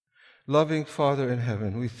Loving Father in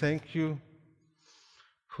heaven, we thank you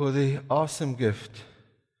for the awesome gift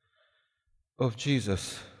of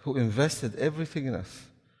Jesus, who invested everything in us.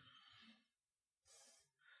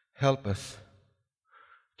 Help us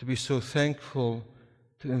to be so thankful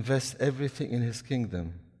to invest everything in His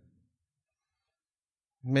kingdom.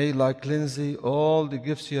 May, like Lindsay, all the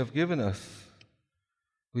gifts you have given us,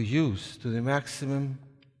 we use to the maximum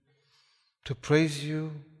to praise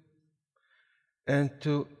you and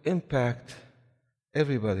to impact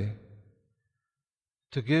everybody,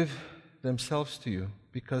 to give themselves to you,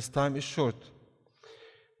 because time is short.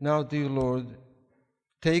 Now, dear Lord,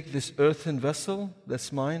 take this earthen vessel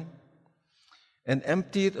that's mine and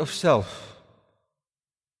empty it of self.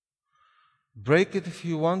 Break it if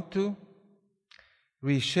you want to.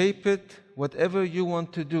 Reshape it, whatever you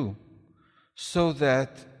want to do, so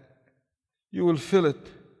that you will fill it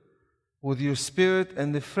with your Spirit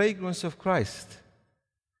and the fragrance of Christ.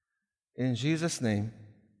 In Jesus' name,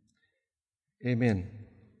 amen.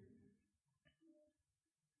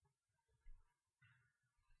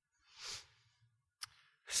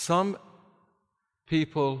 Some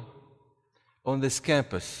people on this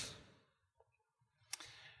campus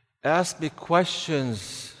ask me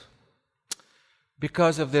questions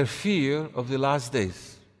because of their fear of the last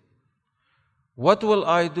days. What will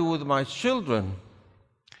I do with my children?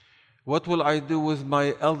 What will I do with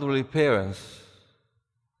my elderly parents?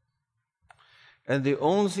 And the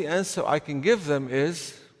only answer I can give them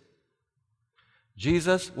is,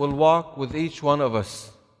 Jesus will walk with each one of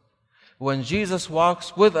us. When Jesus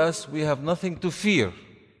walks with us, we have nothing to fear.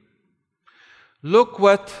 Look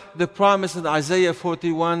what the promise in Isaiah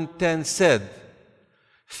 41:10 said.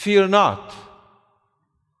 Fear not.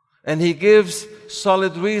 And He gives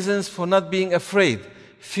solid reasons for not being afraid.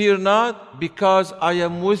 Fear not, because I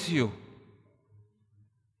am with you.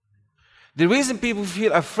 The reason people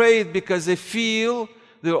feel afraid because they feel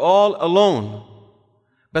they're all alone.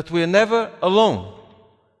 But we're never alone.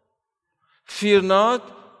 Fear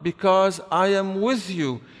not, because I am with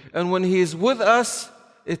you. And when He is with us,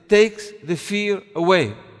 it takes the fear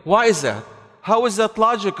away. Why is that? How is that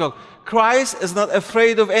logical? Christ is not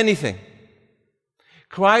afraid of anything.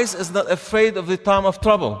 Christ is not afraid of the time of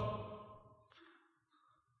trouble.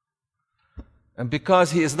 And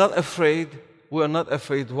because He is not afraid, we are not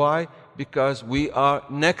afraid. Why? Because we are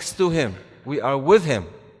next to Him. We are with Him.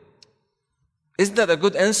 Isn't that a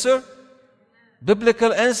good answer?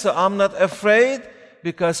 Biblical answer. I'm not afraid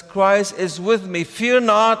because Christ is with me. Fear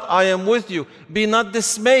not, I am with you. Be not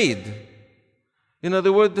dismayed. You know,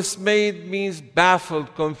 the word dismayed means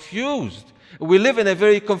baffled, confused. We live in a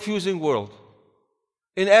very confusing world.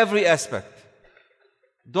 In every aspect.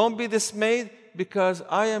 Don't be dismayed because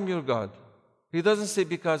I am your God. He doesn't say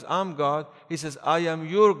because I'm God. He says I am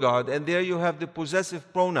your God. And there you have the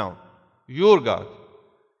possessive pronoun. Your God.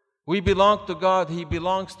 We belong to God. He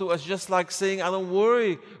belongs to us. Just like saying I don't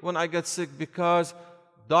worry when I get sick because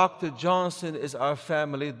Dr. Johnson is our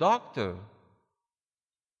family doctor.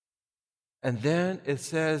 And then it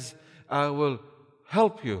says I will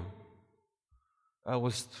help you. I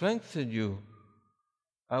will strengthen you.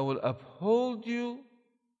 I will uphold you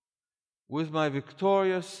with my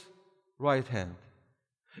victorious right hand.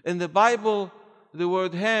 In the Bible, the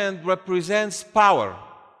word hand represents power.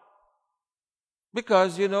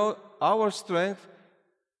 Because, you know, our strength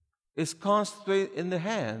is concentrated in the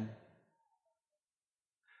hand.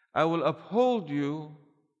 I will uphold you,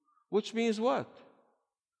 which means what?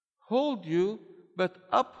 Hold you, but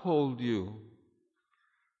uphold you.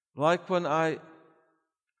 Like when I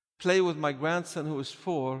play with my grandson who is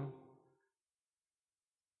 4,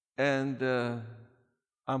 and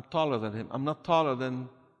I'm taller than him. I'm not taller than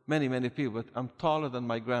many people, but I'm taller than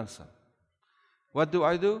my grandson. What do?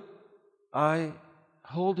 I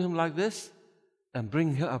hold him like this and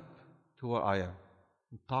bring him up to where I am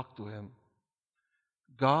and talk to him.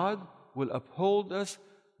 God will uphold us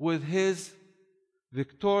with His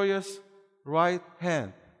victorious right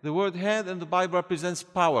hand. The word hand in the Bible represents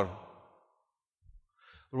power.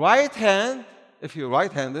 Right hand, if you're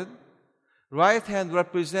right-handed, right hand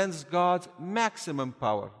represents God's maximum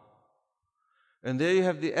power. And there you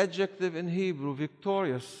have the adjective in Hebrew,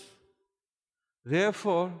 victorious.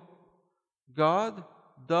 Therefore, God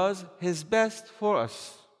does His best for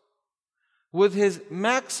us with His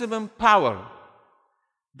maximum power.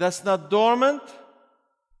 That's not dormant,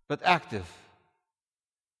 but active.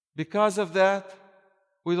 Because of that,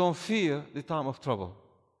 we don't fear the time of trouble.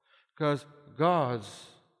 Because God's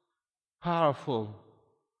powerful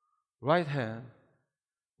right hand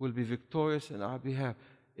will be victorious in our behalf.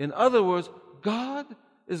 In other words, God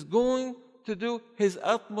is going to do His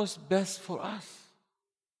utmost best for us.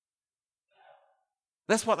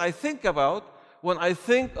 That's what I think about when I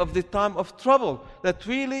think of the time of trouble. That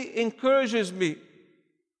really encourages me.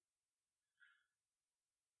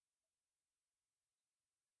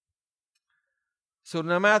 So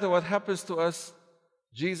no matter what happens to us,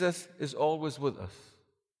 Jesus is always with us.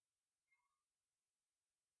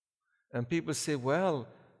 And people say, well,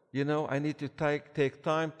 I need to take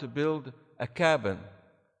time to build a cabin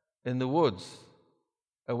in the woods,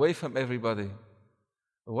 away from everybody.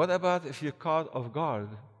 What about if you're caught off guard?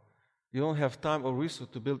 You don't have time or resource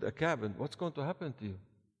to build a cabin. What's going to happen to you?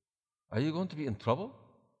 Are you going to be in trouble?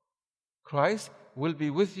 Christ will be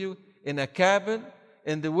with you in a cabin,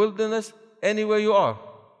 in the wilderness, anywhere you are.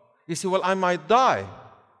 You say, well, I might die.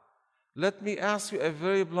 Let me ask you a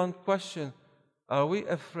very blunt question. Are we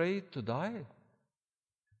afraid to die?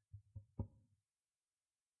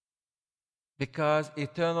 Because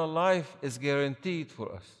eternal life is guaranteed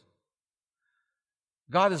for us.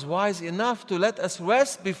 God is wise enough to let us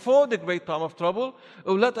rest before the great time of trouble,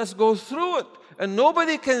 or let us go through it. And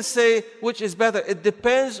nobody can say which is better. It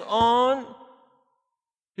depends on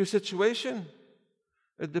your situation.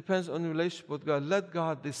 It depends on your relationship with God. Let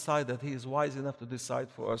God decide that He is wise enough to decide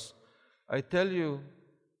for us. I tell you,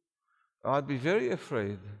 I'd be very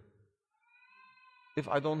afraid if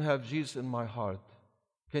I don't have Jesus in my heart.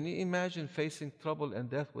 Can you imagine facing trouble and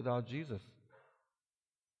death without Jesus?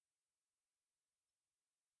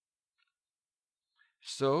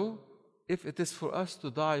 So, if it is for us to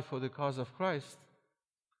die for the cause of Christ,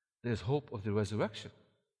 there's hope of the resurrection.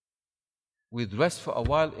 We'd rest for a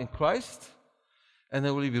while in Christ, and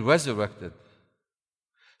then we'll be resurrected.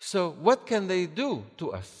 So, what can they do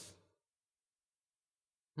to us?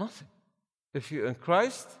 Nothing. If you're in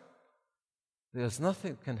Christ, there's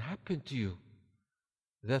nothing can happen to you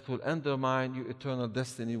that will undermine your eternal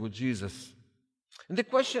destiny with Jesus. And the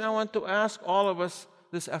question I want to ask all of us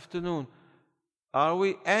this afternoon, are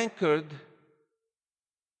we anchored?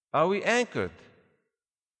 Are we anchored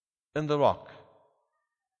in the rock?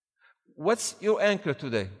 What's your anchor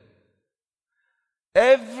today?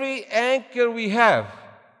 Every anchor we have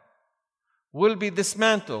will be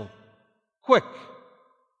dismantled quick,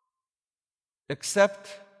 except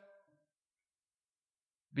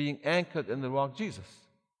being anchored in the rock Jesus.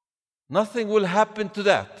 Nothing will happen to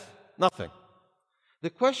that. Nothing. The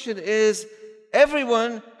question is,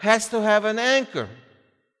 everyone has to have an anchor.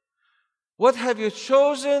 What have you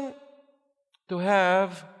chosen to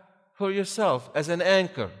have for yourself as an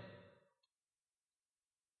anchor?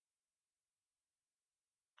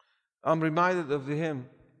 I'm reminded of the hymn,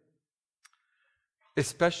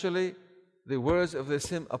 especially the words of this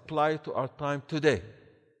hymn apply to our time today.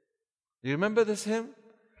 Do you remember this hymn?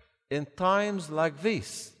 In times like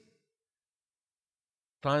these.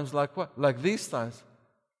 Times like what? Like these times.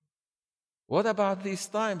 What about these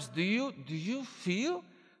times? Do you feel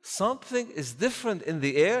something is different in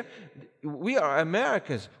the air? We are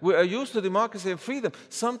Americans. We are used to democracy and freedom.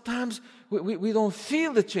 Sometimes we don't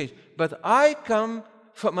feel the change. But I come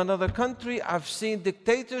from another country. I've seen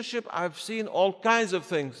dictatorship. I've seen all kinds of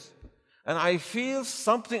things. And I feel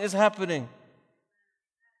something is happening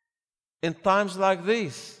in times like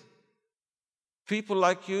these. People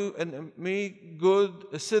like you and me,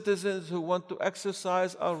 good citizens who want to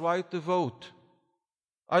exercise our right to vote.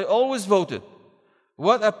 I always voted.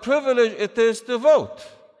 What a privilege it is to vote.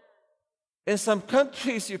 In some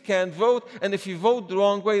countries you can't vote, and if you vote the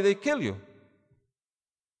wrong way, they kill you.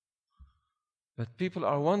 But people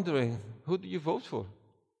are wondering, who do you vote for?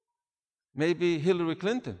 Maybe Hillary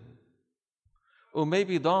Clinton. Or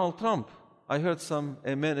maybe Donald Trump. I heard some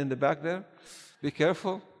amen in the back there. Be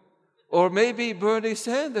careful. Or maybe Bernie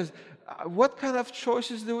Sanders. What kind of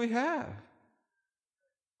choices do we have?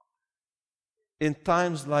 In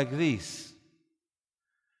times like these.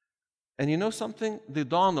 And you know something? The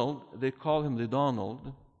Donald, they call him the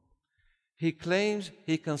Donald, he claims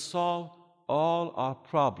he can solve all our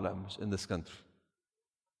problems in this country.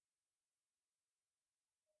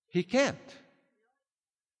 He can't.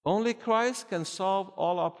 Only Christ can solve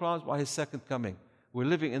all our problems by His second coming. We're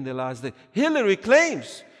living in the last day. Hillary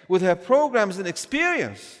claims, with her programs and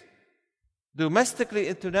experience, domestically,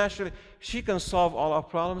 internationally, she can solve all our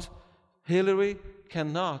problems. Hillary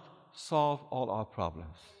cannot solve all our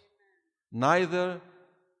problems. Neither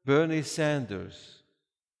Bernie Sanders.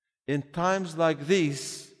 In times like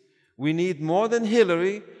these, we need more than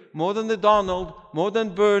Hillary, more than the Donald, more than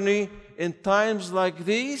Bernie. In times like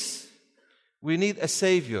these, we need a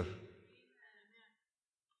Savior.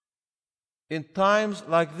 In times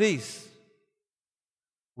like these,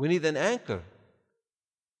 we need an anchor.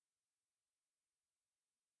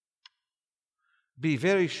 Be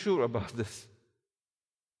very sure about this.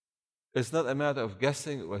 It's not a matter of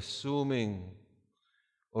guessing or assuming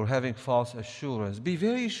or having false assurance. Be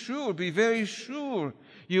very sure, be very sure.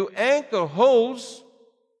 You anchor holds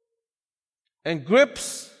and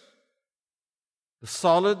grips the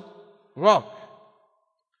solid rock.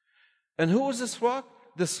 And who is this rock?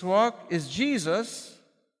 This rock is Jesus.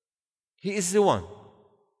 He is the one.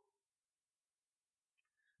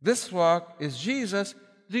 This rock is Jesus,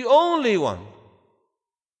 the only one.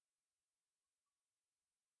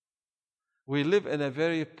 We live in a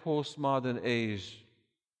very postmodern age,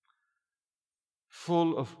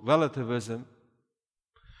 full of relativism.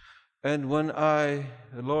 And when the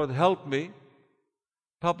Lord helped me,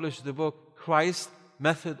 published the book, Christ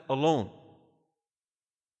Method Alone.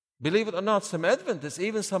 Believe it or not, some Adventists,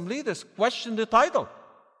 even some leaders, question the title.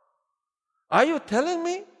 Are you telling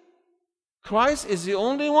me Christ is the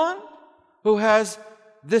only one who has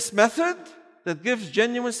this method that gives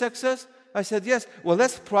genuine success? I said, yes. Well,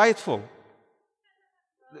 that's prideful.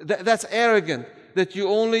 That's arrogant, that you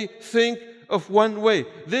only think of one way.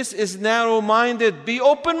 This is narrow-minded. Be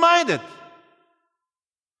open-minded.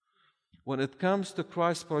 When it comes to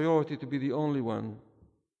Christ's priority to be the only one,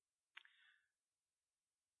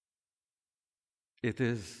 it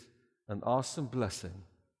is an awesome blessing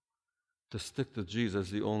to stick to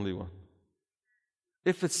Jesus, the only one.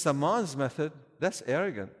 If it's Samaan's method, that's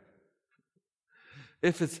arrogant.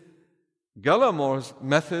 If it's Galamore's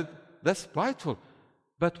method, that's prideful.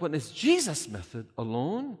 But when it's Jesus' method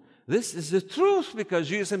alone, this is the truth, because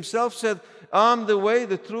Jesus himself said, I'm the way,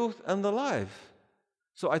 the truth, and the life.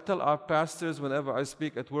 So I tell our pastors whenever I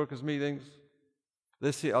speak at workers' meetings,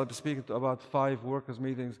 this year I'll be speaking to about 5 workers'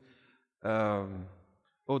 meetings.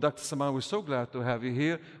 Dr. Samaan, we're so glad to have you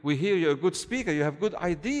here. We hear you're a good speaker. You have good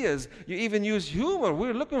ideas. You even use humor.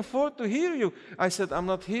 We're looking forward to hear you. I said, I'm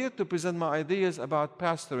not here to present my ideas about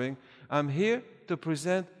pastoring. I'm here to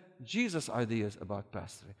present Jesus' ideas about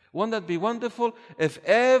pastoring. Wouldn't that be wonderful if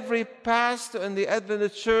every pastor in the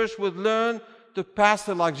Adventist church would learn to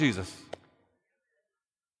pastor like Jesus?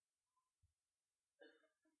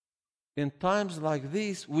 In times like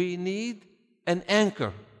these, we need an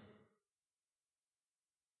anchor.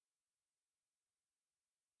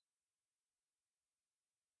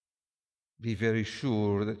 Be very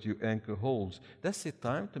sure that your anchor holds. That's the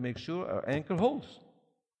time to make sure our anchor holds.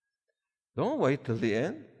 Don't wait till the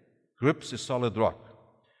end. Grips a solid rock.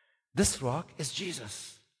 This rock is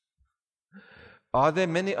Jesus. Are there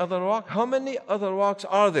many other rocks? How many other rocks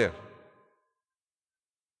are there?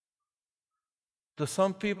 To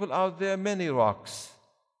some people out there, many rocks.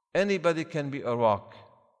 Anybody can be a rock.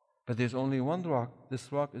 But there's only one rock.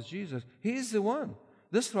 This rock is Jesus. He is the one.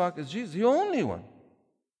 This rock is Jesus, the only one.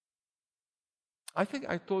 I think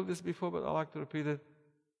I told this before, but I like to repeat it.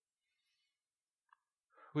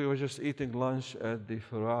 We were just eating lunch at the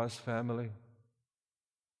Faraz family,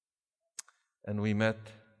 and we met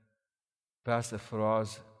Pastor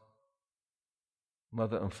Faraz's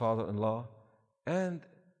mother and father-in-law, and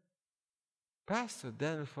Pastor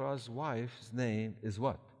Daniel Faraz's wife's name is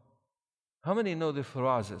what? How many know the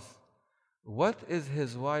Farazes? What is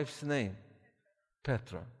his wife's name?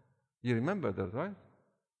 Petra. You remember that, right?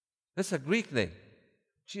 That's a Greek name.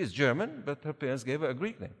 She is German, but her parents gave her a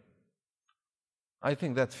Greek name. I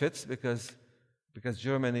think that fits because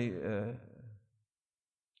Germany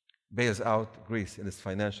bails out Greece in its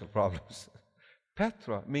financial problems.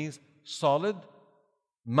 Petra means solid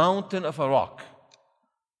mountain of a rock.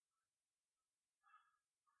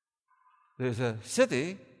 There's a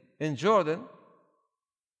city in Jordan,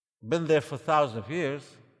 been there for thousands of years.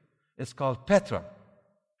 It's called Petra.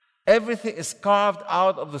 Everything is carved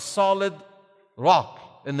out of the solid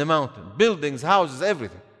rock in the mountain. Buildings, houses,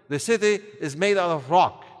 everything. The city is made out of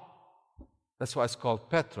rock. That's why it's called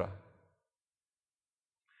Petra.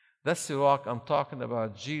 That's the rock I'm talking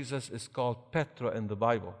about. Jesus is called Petra in the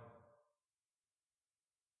Bible.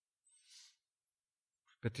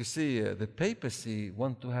 But you see, the papacy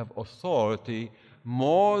want to have authority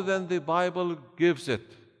more than the Bible gives it.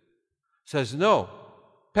 Says, no,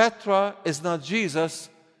 Petra is not Jesus.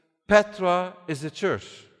 Petra is the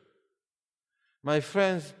church. My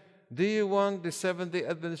friends, do you want the Seventh-day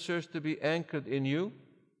Adventist church to be anchored in you?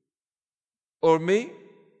 Or me?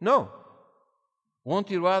 No. Won't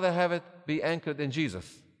you rather have it be anchored in Jesus?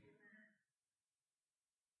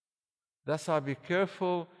 That's why be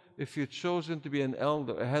careful if you're chosen to be an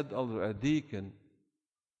elder, a head elder, a deacon.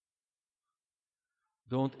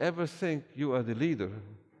 Don't ever think you are the leader.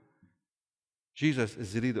 Jesus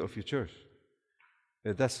is the leader of your church.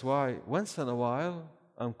 That's why once in a while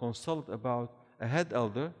I'm consulted about a head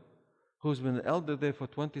elder who's been an elder there for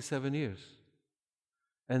 27 years.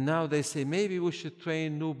 And now they say, maybe we should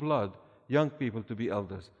train new blood, young people, to be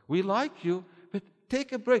elders. We like you, but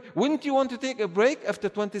take a break. Wouldn't you want to take a break after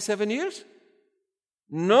 27 years?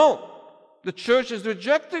 No. The church is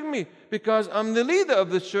rejecting me because I'm the leader of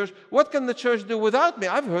the church. What can the church do without me?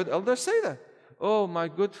 I've heard elders say that. Oh, my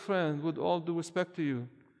good friend, with all due respect to you,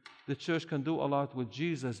 the church can do a lot with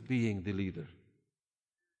Jesus being the leader.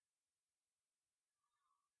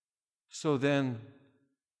 So then,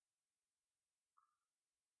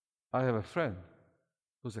 I have a friend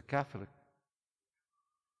who's a Catholic.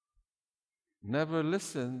 Never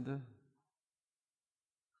listened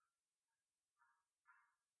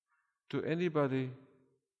to anybody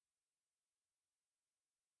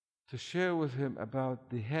to share with him about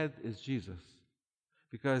the head is Jesus,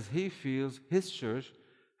 because he feels his church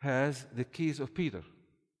has the keys of Peter.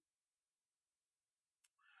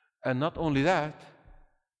 And not only that,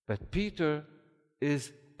 but Peter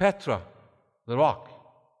is Petra, the rock.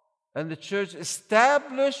 And the church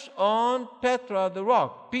established on Petra, the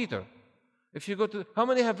rock, Peter. If you go to, how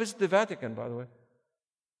many have visited the Vatican, by the way?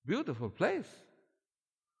 Beautiful place.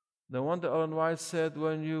 No wonder Ellen White said,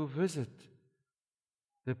 when you visit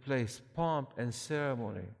the place, pomp and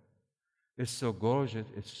ceremony, it's so gorgeous,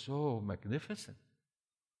 it's so magnificent.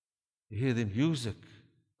 You hear the music.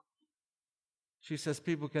 She says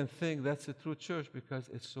people can think that's a true church because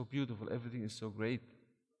it's so beautiful, everything is so great.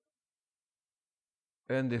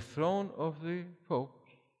 And the throne of the Pope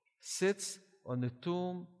sits on the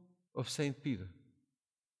tomb of St. Peter.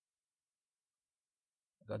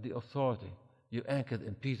 Got the authority. You're anchored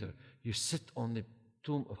in Peter. You sit on the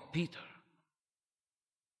tomb of Peter.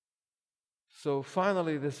 So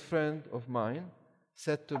finally, this friend of mine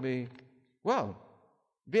said to me, well,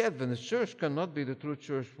 the Adventist church cannot be the true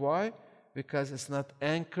church. Why? Because it's not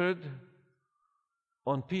anchored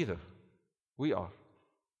on Peter. We are.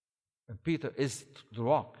 And Peter is the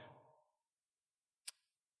rock.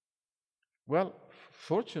 Well,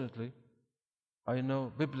 fortunately, I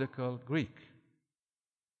know biblical Greek.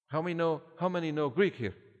 How many know Greek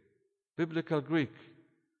here? Biblical Greek.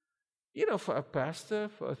 You know, for a pastor,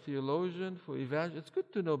 for a theologian, for evangelist, it's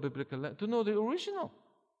good to know biblical language, to know the original.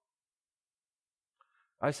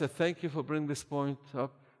 I said, thank you for bringing this point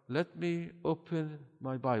up. Let me open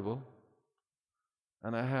my Bible.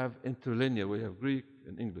 And I have interlinear. We have Greek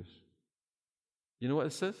and English. You know what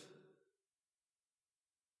it says?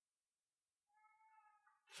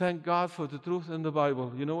 Thank God for the truth in the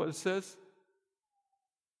Bible. You know what it says?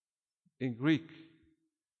 In Greek.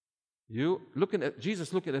 You looking at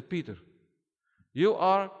Jesus looking at Peter. You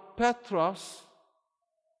are Petros,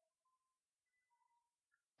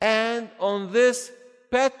 and on this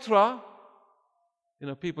Petra, you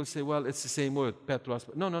know, people say, well, it's the same word, Petros.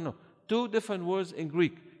 But no. Two different words in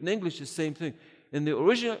Greek. In English, it's the same thing. In the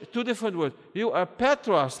original, two different words. You are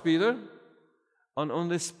Petros, Peter, and on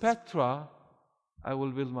this Petra, I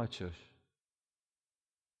will build my church.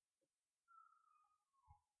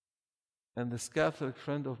 And this Catholic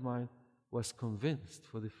friend of mine was convinced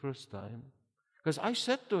for the first time. Because I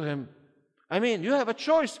said to him, you have a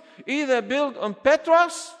choice. Either build on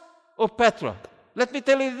Petros or Petra. Let me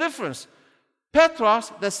tell you the difference.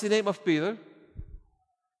 Petros, that's the name of Peter.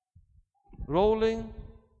 Rolling,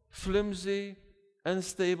 flimsy,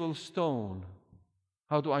 unstable stone.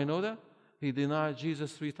 How do I know that? He denied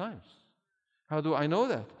Jesus 3 times. How do I know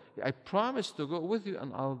that? I promised to go with you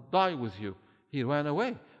and I'll die with you. He ran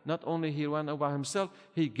away. Not only he ran away by himself,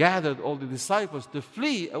 he gathered all the disciples to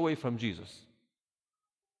flee away from Jesus.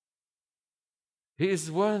 He is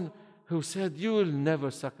one who said, you will never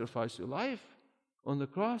sacrifice your life on the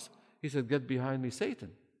cross. He said, get behind me,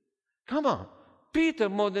 Satan. Come on. Peter,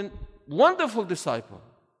 more than wonderful disciple,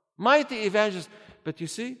 mighty evangelist. But you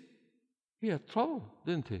see, he had trouble,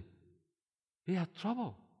 didn't he? He had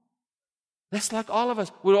trouble. That's like all of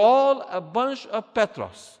us. We're all a bunch of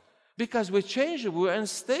Petros. Because we change it, we're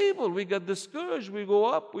unstable, we get discouraged, we go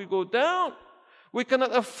up, we go down. We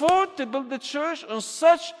cannot afford to build the church on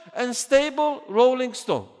such unstable rolling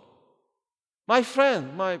stone. My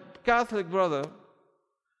friend, my Catholic brother,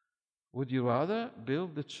 would you rather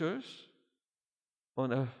build the church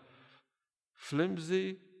on a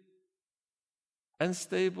flimsy,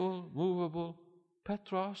 unstable, movable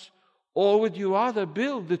Petros? Or would you rather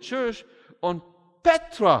build the church on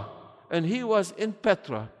Petra? And he was in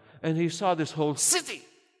Petra. And he saw this whole city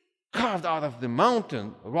carved out of the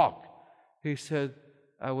mountain rock. He said,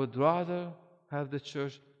 I would rather have the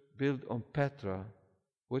church built on Petra,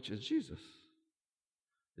 which is Jesus.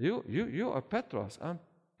 You are Petros, I'm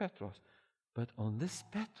Petros. But on this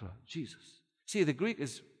Petra, Jesus. See, the Greek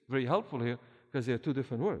is very helpful here because there are 2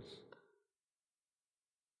 different words.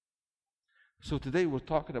 So today we're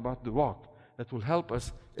talking about the rock that will help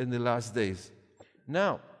us in the last days.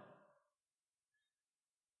 Now,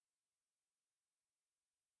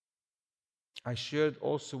 I shared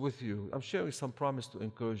also with you, I'm sharing some promise to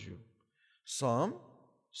encourage you. Psalm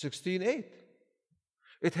 16:8.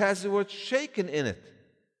 It has the word shaken in it.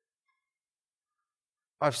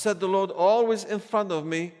 I've set the Lord always in front of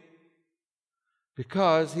me.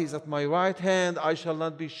 Because He's at my right hand, I shall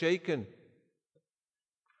not be shaken.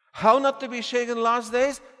 How not to be shaken last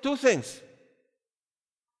days? Two things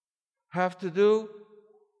have to do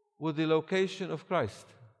with the location of Christ.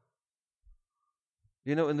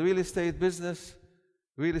 You know, in the real estate business,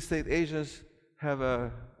 real estate agents have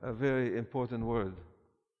a very important word.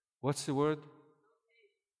 What's the word?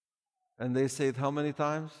 And they say it how many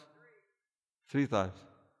times? 3 times.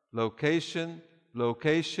 Location,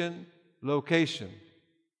 location, location.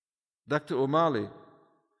 Dr. O'Malley,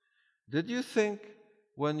 did you think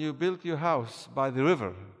when you built your house by the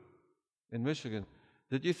river in Michigan,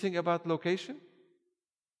 did you think about location?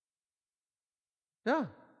 Yeah,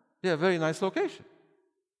 very nice location.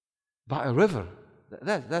 By a river.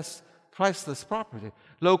 That's priceless property.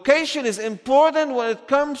 Location is important when it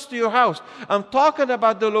comes to your house. I'm talking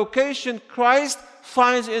about the location Christ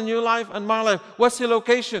finds in your life and my life. What's the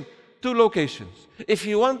location? 2 locations. If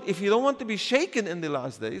you don't want to be shaken in the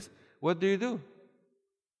last days, what do?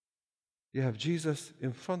 You have Jesus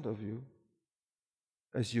in front of you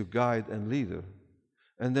as your guide and leader.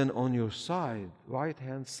 And then on your side,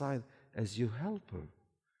 right-hand side, as your helper.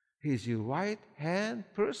 He's your right-hand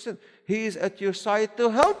person. He is at your side to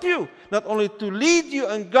help you. Not only to lead you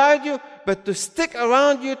and guide you, but to stick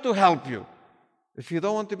around you to help you. If you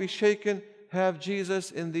don't want to be shaken, have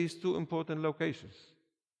Jesus in these 2 important locations.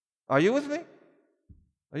 Are you with me?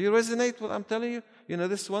 Are you resonate with what I'm telling you? You know,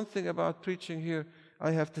 this is one thing about preaching here.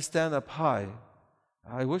 I have to stand up high.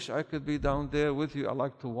 I wish I could be down there with you. I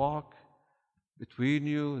like to walk between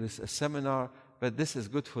you. This is a seminar, but this is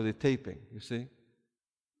good for the taping, you see.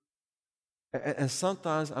 And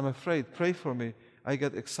sometimes I'm afraid, pray for me. I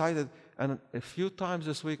get excited, and a few times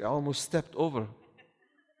this week I almost stepped over.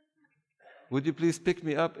 Would you please pick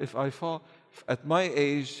me up if I fall? At my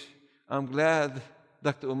age, I'm glad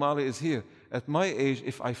Dr. O'Malley is here. At my age,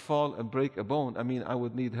 if I fall and break a bone, I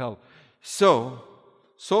would need help.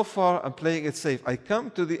 So far I'm playing it safe. I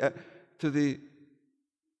come to the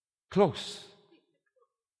close.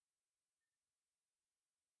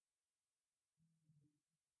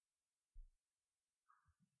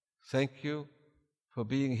 Thank you for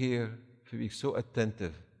being here, for being so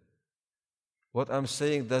attentive. What I'm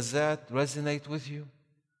saying, does that resonate with you?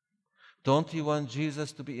 Don't you want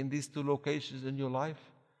Jesus to be in these 2 locations in your life?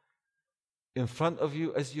 In front of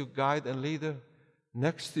you as your guide and leader,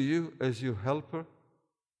 next to you as your helper,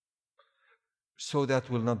 so that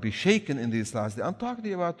will not be shaken in these last days. I'm talking to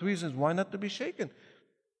you about reasons why not to be shaken.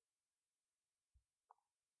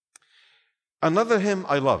 Another hymn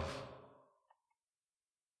I love.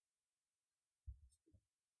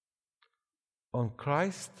 On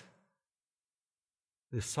Christ,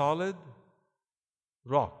 the solid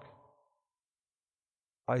rock,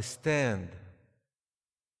 I stand.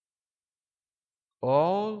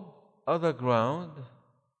 All other ground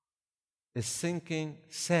is sinking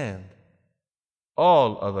sand.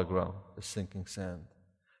 All other ground is sinking sand.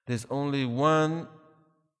 There's only one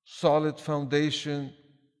solid foundation.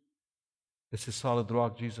 It's a solid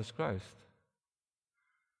rock, Jesus Christ.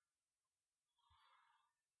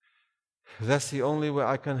 That's the only way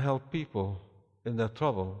I can help people in their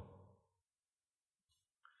trouble,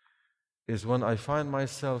 is when I find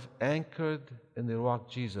myself anchored in the rock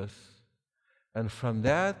Jesus. And from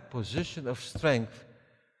that position of strength,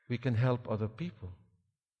 we can help other people.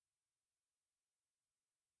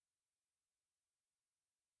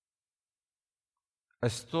 A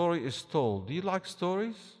story is told. Do you like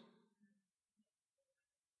stories?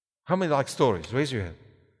 How many like stories? Raise your hand.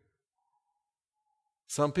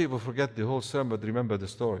 Some people forget the whole sermon but remember the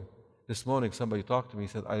story. This morning somebody talked to me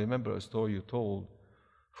and said, I remember a story you told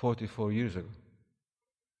 44 years ago.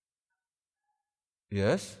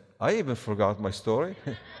 Yes, I even forgot my story.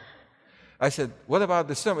 I said, what about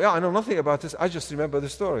the sermon? Yeah, I know nothing about this. I just remember the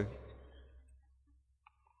story.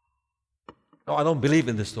 No, I don't believe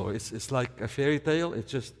in the story. It's like a fairy tale.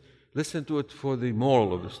 It's just listen to it for the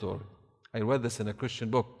moral of the story. I read this in a Christian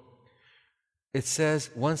book. It says,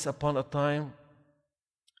 once upon a time,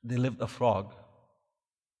 there lived a frog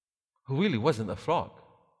who really wasn't a frog.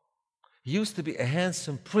 He used to be a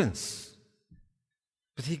handsome prince,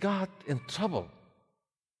 but he got in trouble.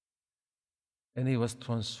 And he was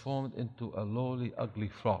transformed into a lowly, ugly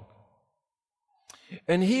frog.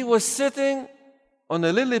 And he was sitting on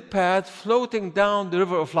a lily pad floating down the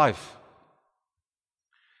river of life.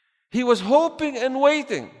 He was hoping and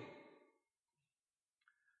waiting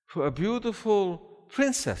for a beautiful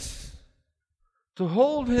princess to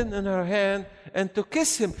hold him in her hand and to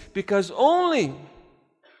kiss him, because only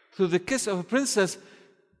through the kiss of a princess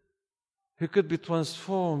he could be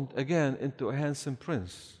transformed again into a handsome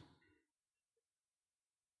prince.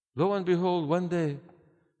 Lo and behold, one day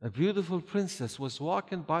a beautiful princess was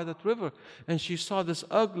walking by that river, and she saw this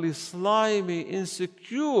ugly, slimy,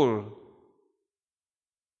 insecure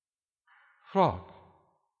frog.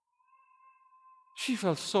 She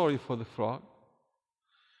felt sorry for the frog,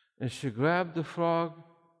 and she grabbed the frog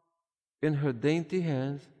in her dainty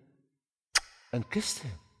hands and kissed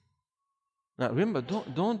him. Now remember,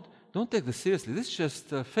 don't take this seriously. This is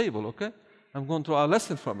just a fable, okay? I'm going to draw a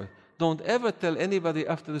lesson from it. Don't ever tell anybody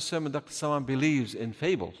after the sermon Dr. Samaan believes in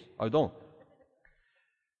fables. I don't.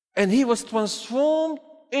 And he was transformed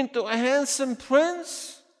into a handsome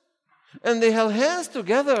prince, and they held hands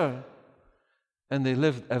together, and they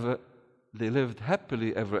lived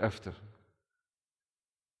happily ever after.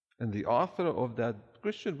 And the author of that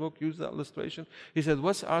Christian book used that illustration. He said,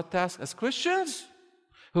 what's our task as Christians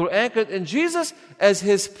who are anchored in Jesus as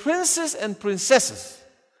his princes and princesses,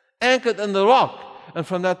 anchored in the rock? And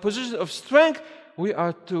from that position of strength, we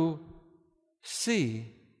are to see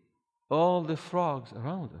all the frogs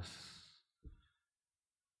around us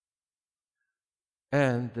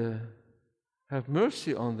and have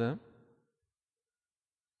mercy on them,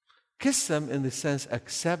 kiss them in the sense,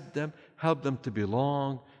 accept them, help them to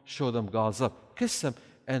belong, show them God's love. Kiss them.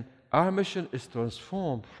 And our mission is to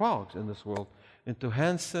transform frogs in this world into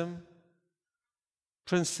handsome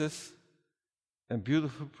princes and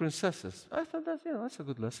beautiful princesses. I thought that's a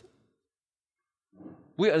good lesson.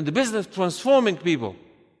 We are in the business of transforming people.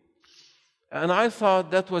 And I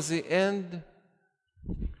thought that was the end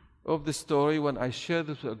of the story when I shared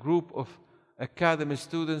it with a group of academy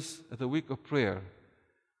students at the week of prayer.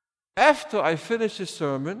 After I finished the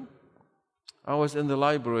sermon, I was in the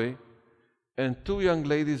library, and two young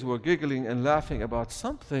ladies were giggling and laughing about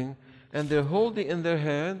something, and they're holding in their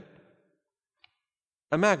hand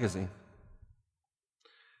a magazine.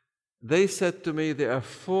 They said to me there are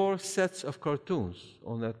 4 sets of cartoons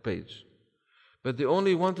on that page, but they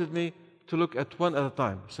only wanted me to look at one at a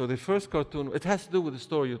time. So the first cartoon, it has to do with the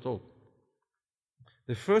story you told.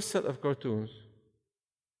 The first set of cartoons,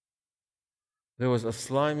 there was a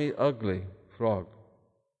slimy, ugly frog.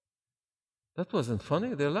 That wasn't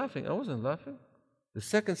funny. They're laughing. I wasn't laughing. The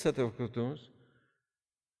second set of cartoons,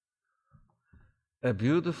 a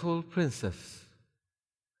beautiful princess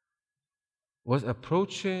was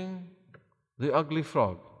approaching the ugly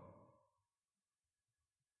frog.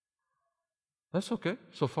 That's okay.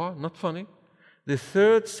 So far, not funny. The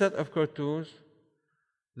third set of cartoons,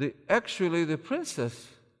 actually the princess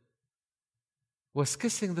was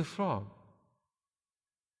kissing the frog.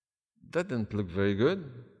 That didn't look very good.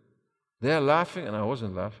 They're laughing, and I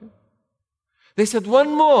wasn't laughing. They said,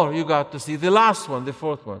 one more you got to see, the last one, the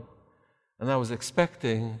 4th one. And I was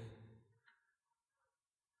expecting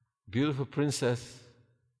beautiful princess,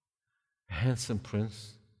 a handsome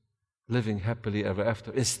prince, living happily ever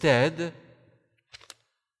after. Instead,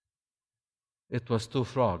 it was 2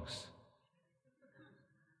 frogs.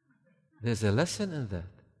 There's a lesson in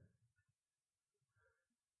that.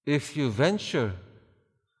 If you venture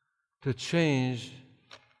to change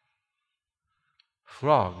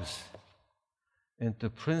frogs into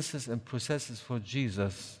princes and princesses for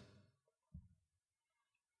Jesus,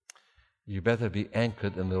 you better be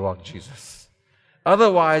anchored in the rock, Jesus.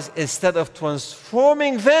 Otherwise, instead of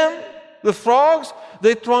transforming them, the frogs,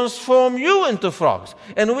 they transform you into frogs.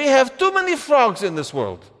 And we have too many frogs in this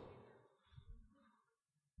world.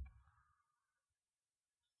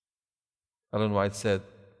 Ellen White said,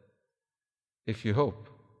 if you hope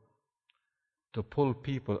to pull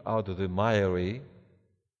people out of the miry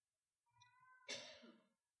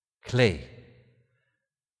clay.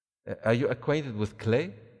 Are you acquainted with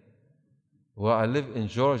clay? Where I live in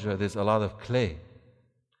Georgia, there's a lot of clay.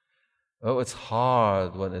 Oh, it's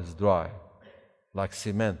hard when it's dry, like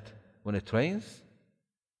cement. When it rains,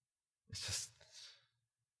 it's just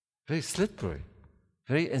very slippery,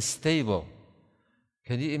 very unstable.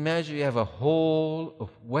 Can you imagine you have a hole of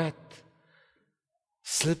wet,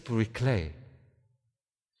 slippery clay,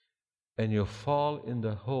 and you fall in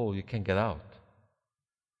the hole, you can't get out.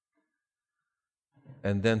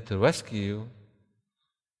 And then to rescue you,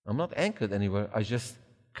 I'm not anchored anywhere. I just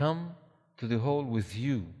come to the hole with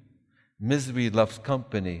you. Misery loves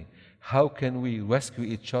company. How can we rescue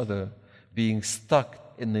each other being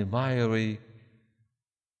stuck in the miry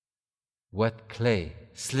wet clay,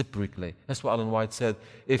 slippery clay. That's what Ellen White said.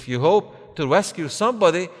 If you hope to rescue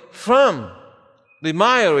somebody from the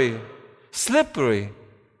miry, slippery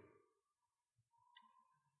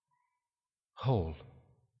hole,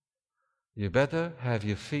 you better have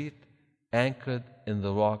your feet anchored in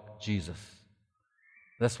the rock, Jesus.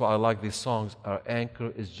 That's why I like these songs. Our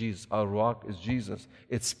anchor is Jesus. Our rock is Jesus.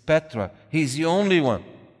 It's Petra. He's the only one.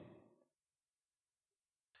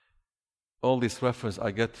 All these references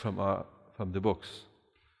I get from the books.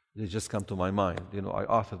 They just come to my mind. You know, I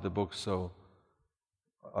authored the books, so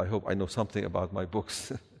I hope I know something about my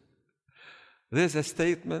books. There's a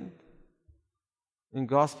statement in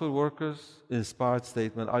Gospel Workers, inspired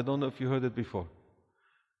statement. I don't know if you heard it before.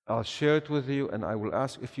 I'll share it with you, and I will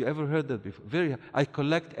ask if you ever heard that before. I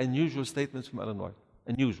collect unusual statements from Ellen White.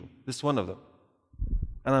 Unusual. This is one of them.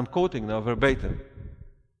 And I'm quoting now verbatim.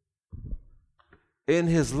 In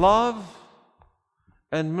His love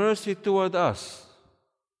and mercy toward us,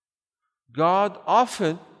 God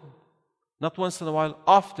often, not once in a while,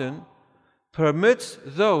 often permits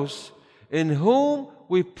those in whom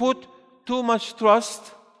we put too much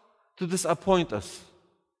trust to disappoint us,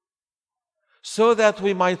 so that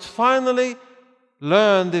we might finally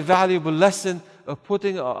learn the valuable lesson of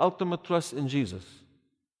putting our ultimate trust in Jesus.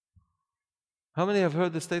 How many have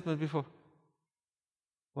heard this statement before?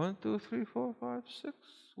 1, 2, 3, 4, 5, 6.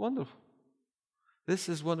 Wonderful. This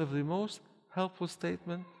is one of the most helpful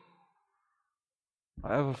statements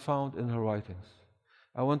I ever found in her writings.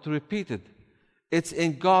 I want to repeat it. It's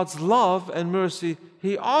in God's love and mercy,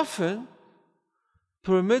 He often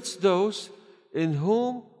permits those in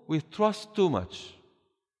whom we trust too much.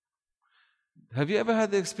 Have you ever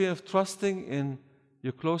had the experience of trusting in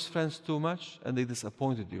your close friends too much and they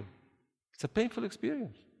disappointed you? It's a painful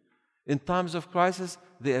experience. In times of crisis,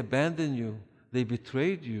 they abandoned you. They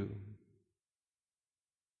betrayed you.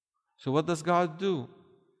 So what does God do?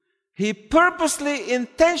 He purposely,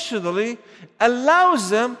 intentionally allows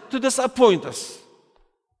them to disappoint us.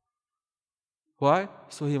 Why?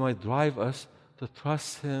 So He might drive us to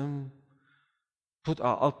trust Him, put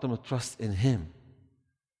our ultimate trust in Him.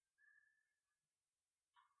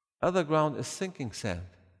 Other ground is sinking sand,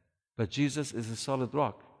 but Jesus is a solid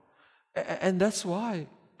rock. And that's why,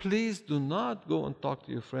 please do not go and talk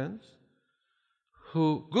to your friends,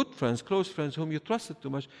 good friends, close friends, whom you trusted too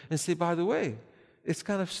much, and say, by the way, it's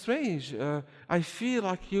kind of strange. I feel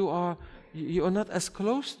like you are not as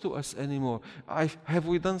close to us anymore. Have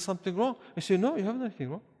we done something wrong? I say, no, you haven't done anything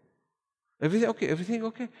wrong. Everything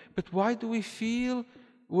okay. But why do we feel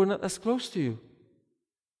we're not as close to you?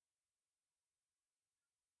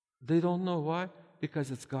 They don't know why. Because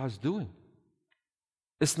it's God's doing.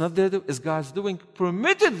 It's not their doing, it's God's doing.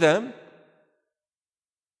 Permitted them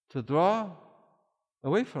to draw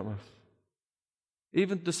away from us.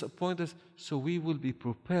 Even disappoint us, so we will be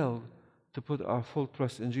propelled to put our full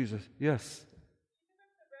trust in Jesus. Yes.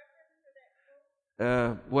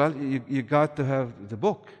 Well, you got to have the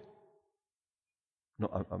book.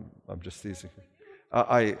 No, I'm just teasing.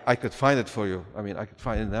 I could find it for you. I mean, I could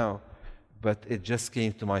find it now, but it just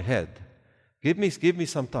came to my head. Give me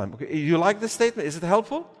some time. Okay, you like this statement? Is it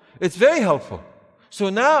helpful? It's very helpful. So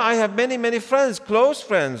now I have many, many friends, close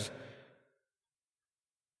friends.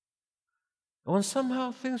 When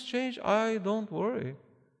somehow things change, I don't worry.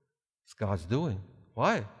 It's God's doing.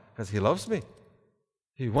 Why? Because He loves me.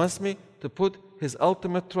 He wants me to put His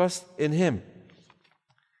ultimate trust in Him.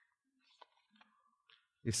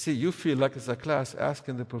 You see, you feel like it's a class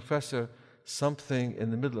asking the professor something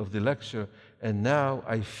in the middle of the lecture, and now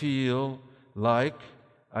I feel like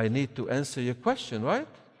I need to answer your question, right?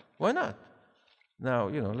 Why not? Now,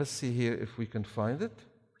 let's see here if we can find it.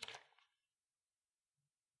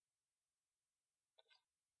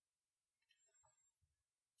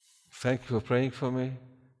 Thank you for praying for me.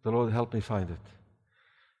 The Lord help me find it.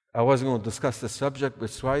 I wasn't going to discuss the subject, but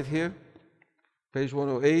it's right here. Page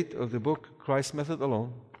 108 of the book, Christ's Method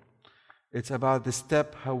Alone. It's about the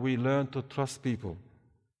step how we learn to trust people.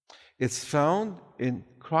 It's found in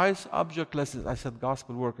Christ's Object Lessons. I said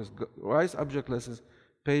Gospel Workers. Christ's Object Lessons,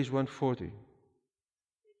 page 140.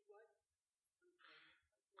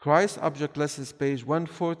 Christ's Object Lessons, page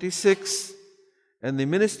 146. And the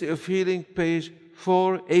Ministry of Healing, page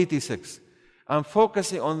 486. I'm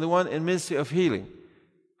focusing on the one in Ministry of Healing.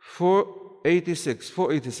 486.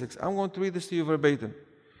 I'm going to read this to you verbatim.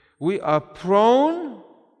 We are prone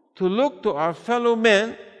to look to our fellow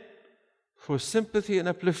men for sympathy and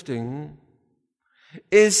uplifting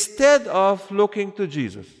instead of looking to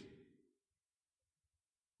Jesus.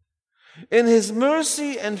 In His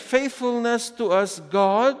mercy and faithfulness to us,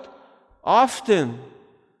 God often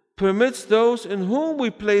permits those in whom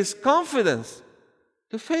we place confidence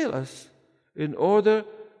to fail us, in order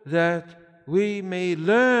that we may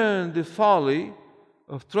learn the folly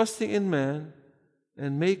of trusting in man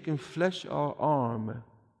and making flesh our arm.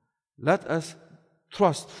 Let us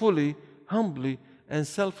trust fully, humbly, and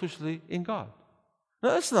selfishly in God.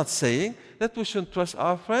 Now, it's not saying that we shouldn't trust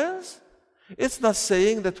our friends. It's not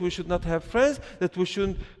saying that we should not have friends, that we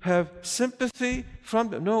shouldn't have sympathy from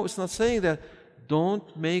them. No, it's not saying that.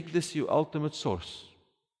 Don't make this your ultimate source.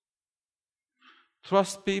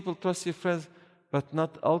 Trust people, trust your friends, but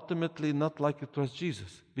not ultimately not like you trust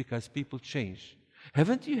Jesus, because people change.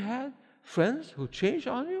 Haven't you had friends who change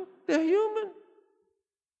on you? They're human.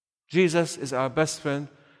 Jesus is our best friend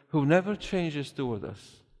who never changes toward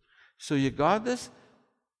us. So you got this,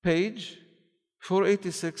 page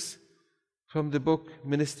 486 from the book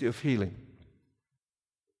Ministry of Healing.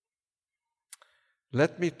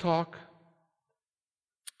 Let me talk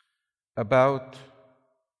about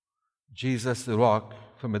Jesus the Rock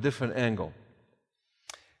from a different angle.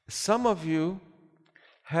 Some of you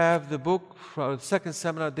have the book for the second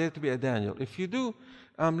seminar, Dare to be a Daniel. If you do,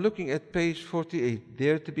 I'm looking at page 48,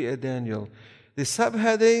 Dare to be a Daniel. The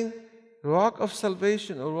subheading, Rock of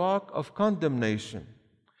Salvation or Rock of Condemnation,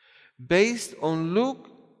 based on Luke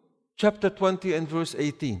chapter 20 and verse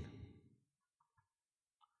 18.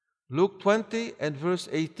 Luke 20 and verse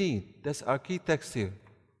 18. That's our key text here.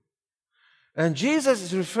 And Jesus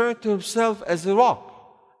is referring to himself as a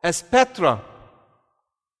rock, as Petra.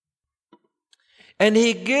 And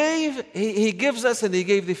he gives us, and he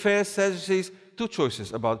gave the Pharisees two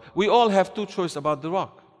choices about. We all have two choices about the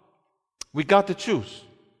rock. We got to choose.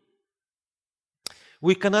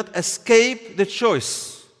 We cannot escape the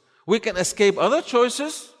choice. We can escape other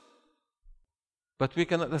choices, but we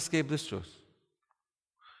cannot escape this choice.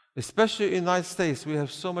 Especially in the United States, we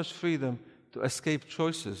have so much freedom to escape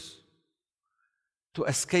choices, to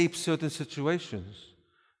escape certain situations.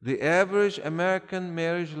 The average American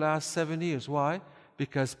marriage lasts 7 years. Why?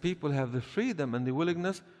 Because people have the freedom and the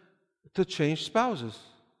willingness to change spouses.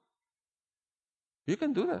 You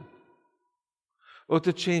can do that. Or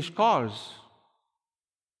to change cars.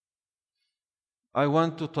 I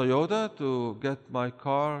went to Toyota to get my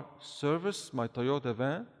car serviced, my Toyota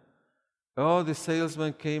van. Oh, the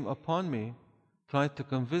salesman came upon me, trying to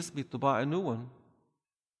convince me to buy a new one.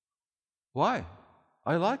 Why?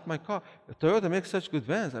 I like my car. Toyota makes such good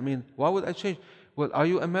vans. I mean, why would I change? Well, are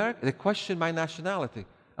you American? They question my nationality.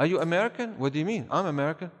 Are you American? What do you mean? I'm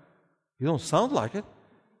American. You don't sound like it.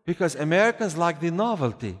 Because Americans like the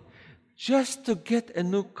novelty. Just to get a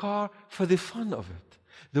new car for the fun of it.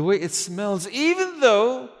 The way it smells, even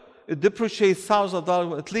though it depreciates thousands of dollars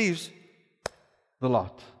when it leaves the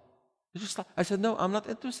lot. I said, no, I'm not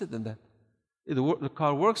interested in that. The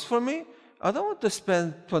car works for me. I don't want to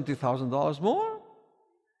spend $20,000 more.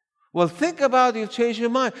 Well, think about it, you change your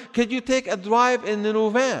mind. Can you take a drive in the new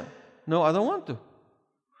van? No, I don't want to.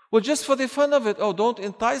 Well, just for the fun of it. Oh, don't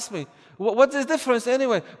entice me. What's the difference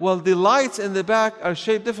anyway? Well, the lights in the back are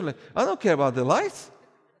shaped differently. I don't care about the lights.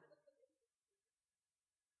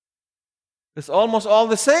 It's almost all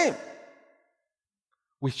the same.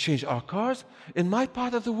 We change our cars. In my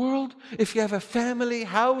part of the world, if you have a family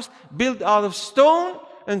house built out of stone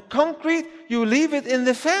and concrete, you leave it in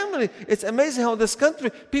the family. It's amazing how in this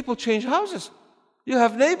country people change houses. You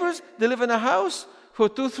have neighbors, they live in a house for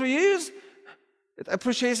 2-3 years. It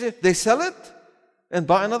appreciates it. They sell it and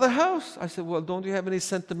buy another house. I said, well, don't you have any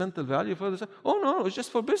sentimental value for this? Oh, no, it's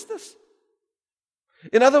just for business.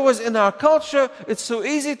 In other words, in our culture, it's so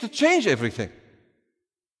easy to change everything.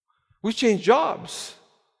 We change jobs.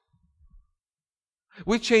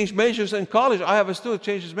 We change majors in college. I have a student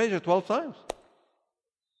change his major 12 times.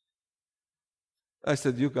 I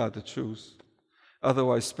said, you got to choose.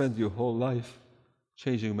 Otherwise, spend your whole life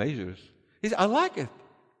changing majors. He said, I like it.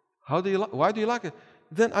 Why do you like it?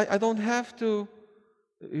 Then I don't have to,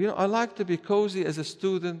 I like to be cozy as a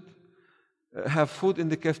student, have food in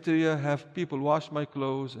the cafeteria, have people wash my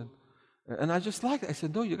clothes. And I just like it. I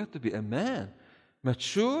said, no, you got to be a man.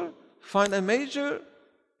 Mature, find a major,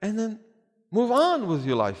 and then move on with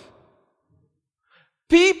your life.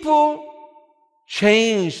 People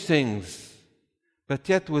change things. But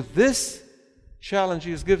yet with this challenge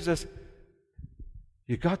Jesus gives us,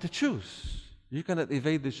 you got to choose. You cannot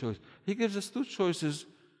evade the choice. He gives us two choices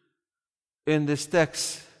in this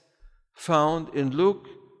text found in Luke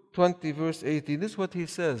 20, verse 18. This is what he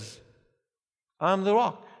says. I'm the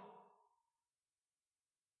rock.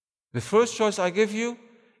 The first choice I give you,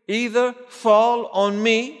 either fall on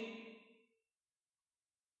me,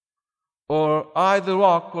 or I, the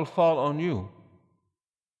rock, will fall on you.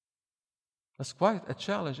 That's quite a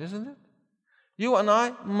challenge, isn't it? You and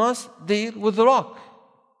I must deal with the rock.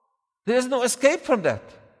 There is no escape from that.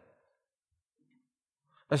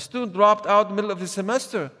 A student dropped out in the middle of the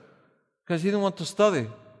semester because he didn't want to study.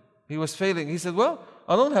 He was failing. He said, well,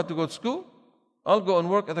 I don't have to go to school. I'll go and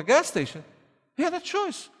work at a gas station. He had a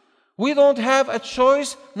choice. We don't have a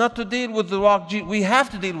choice not to deal with the rock. We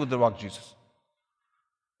have to deal with the rock, Jesus.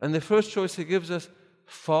 And the first choice he gives us,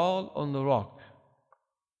 fall on the rock.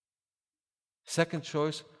 Second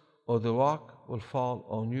choice, or the rock will fall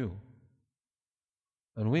on you.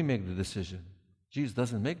 And we make the decision. Jesus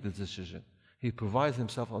doesn't make the decision. He provides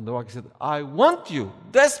himself on the rock. He said, I want you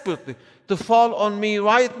desperately to fall on me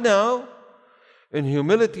right now in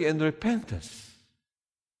humility and repentance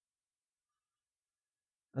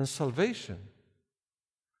and salvation.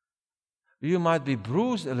 You might be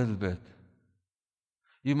bruised a little bit.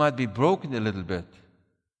 You might be broken a little bit.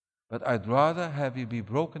 But I'd rather have you be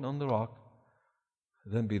broken on the rock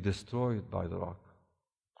than be destroyed by the rock.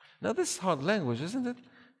 Now this is hard language, isn't it?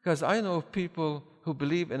 Because I know of people who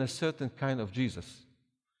believe in a certain kind of Jesus.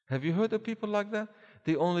 Have you heard of people like that?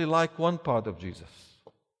 They only like one part of Jesus.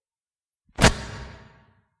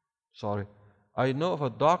 Sorry. I know of a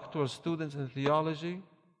doctoral student in theology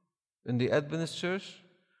in the Adventist church.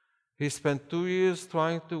 He spent 2 years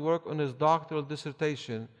trying to work on his doctoral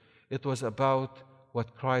dissertation. It was about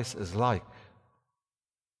what Christ is like.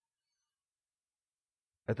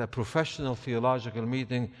 At a professional theological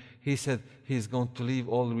meeting, he said he's going to leave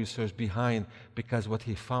all the research behind because what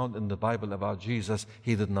he found in the Bible about Jesus,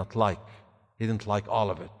 he did not like. He didn't like all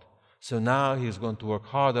of it. So now he's going to work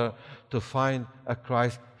harder to find a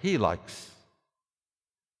Christ he likes.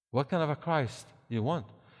 What kind of a Christ you want?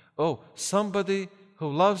 Oh, somebody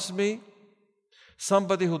who loves me,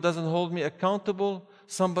 somebody who doesn't hold me accountable,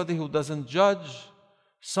 somebody who doesn't judge,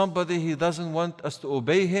 somebody who doesn't want us to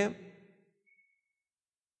obey him.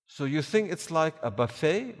 So you think it's like a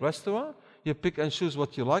buffet restaurant? You pick and choose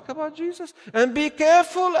what you like about Jesus? And be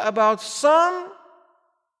careful about some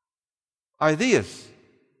ideas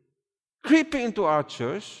creeping into our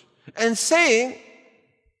church and saying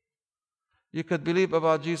you could believe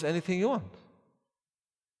about Jesus anything you want.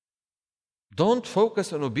 Don't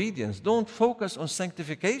focus on obedience. Don't focus on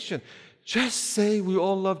sanctification. Just say we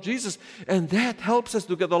all love Jesus, and that helps us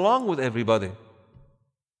to get along with everybody.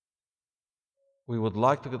 We would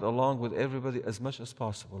like to get along with everybody as much as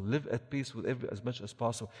possible. Live at peace with everybody as much as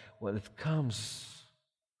possible. When it comes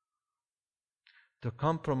to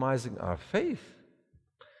compromising our faith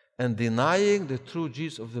and denying the true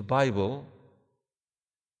Jesus of the Bible,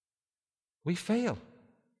 we fail.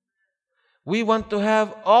 We want to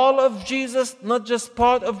have all of Jesus, not just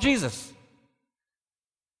part of Jesus.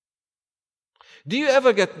 Do you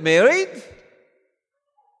ever get married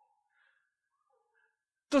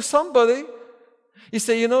to somebody? You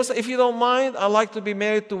say, you know, if you don't mind, I'd like to be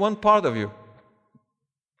married to one part of you.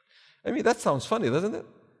 I mean, that sounds funny, doesn't it?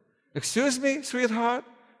 Excuse me, sweetheart,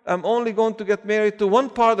 I'm only going to get married to one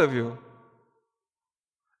part of you.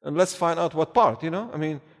 And let's find out what part, you know? I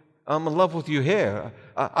mean, I'm in love with your hair.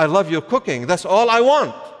 I love your cooking. That's all I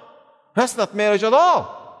want. That's not marriage at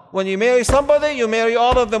all. When you marry somebody, you marry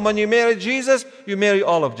all of them. When you marry Jesus, you marry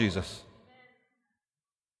all of Jesus.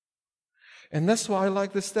 And that's why I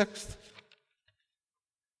like this text.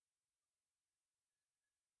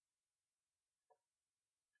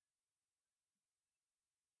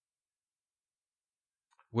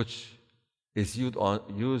 Which is used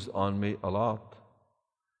on me a lot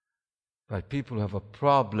by people who have a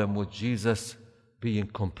problem with Jesus being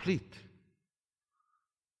complete.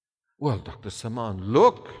 Well, Dr. Samaan,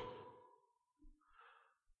 look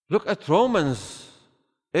at Romans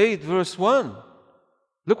 8, verse 1.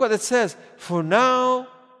 Look what it says. For now,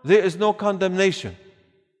 there is no condemnation.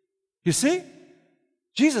 You see?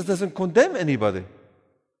 Jesus doesn't condemn anybody.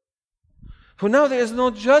 For now, there is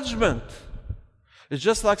no judgment. It's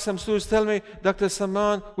just like some students tell me, Dr.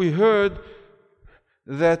 Samaan, we heard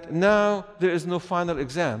that now there is no final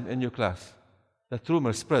exam in your class. That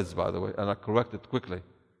rumor spreads, by the way, and I correct it quickly.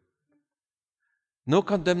 No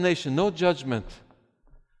condemnation, no judgment.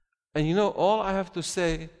 And you know, all I have to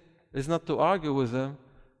say is not to argue with them,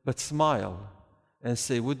 but smile and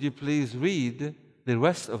say, would you please read the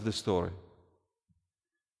rest of the story?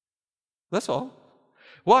 That's all.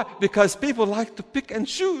 Why? Because people like to pick and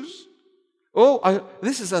choose. Oh,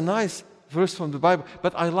 this is a nice verse from the Bible,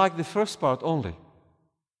 but I like the first part only.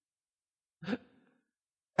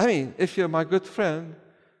 I mean, if you're my good friend,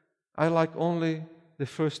 I like only the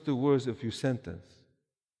first 2 words of your sentence.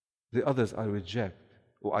 The others I reject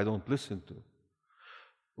or I don't listen to.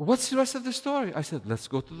 What's the rest of the story? I said, let's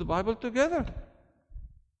go to the Bible together.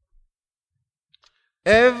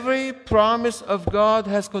 Every promise of God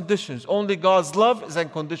has conditions. Only God's love is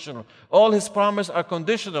unconditional. All His promises are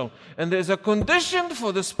conditional. And there is a condition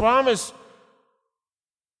for this promise.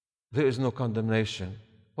 There is no condemnation.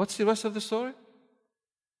 What's the rest of the story?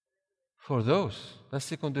 For those, that's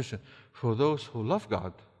the condition, for those who love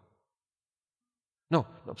God. No,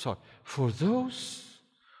 I'm sorry. For those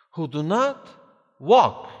who do not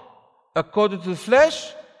walk according to the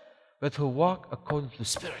flesh, but who walk according to the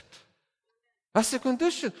Spirit. That's the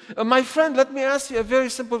condition. My friend, let me ask you a very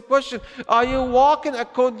simple question. Are you walking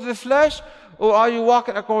according to the flesh, or are you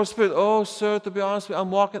walking according to the Spirit? Oh, sir, to be honest with you,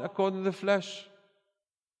 I'm walking according to the flesh.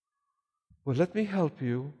 Well, let me help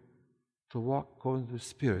you to walk according to the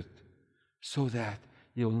Spirit, so that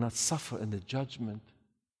you will not suffer in the judgment.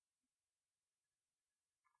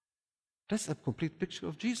 That's a complete picture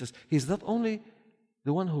of Jesus. He's not only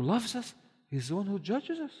the one who loves us, He's the one who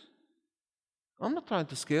judges us. I'm not trying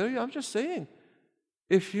to scare you. I'm just saying,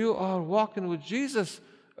 if you are walking with Jesus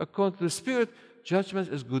according to the Spirit,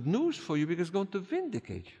 judgment is good news for you because it's going to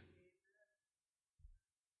vindicate you.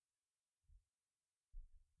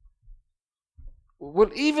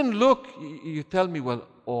 Well, even look, you tell me, well,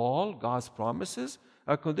 all God's promises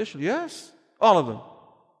are conditional. Yes, all of them.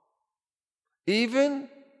 Even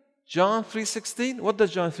John 3:16. What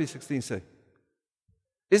does John 3:16 say?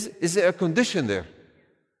 Is there a condition there?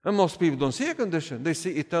 And most people don't see a condition. They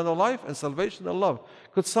see eternal life and salvation and love.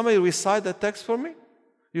 Could somebody recite that text for me?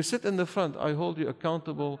 You sit in the front. I hold you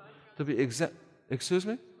accountable to be exempt. Excuse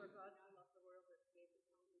me?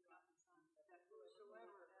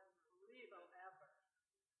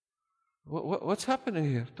 What's happening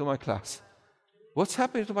here to my class? What's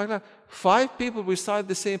happening to my class? 5 people recite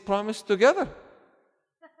the same promise together.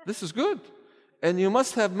 This is good. And you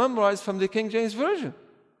must have memorized from the King James Version.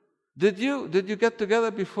 Did you get together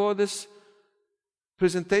before this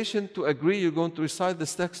presentation to agree you're going to recite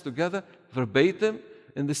this text together, verbatim,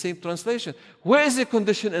 in the same translation? Where is the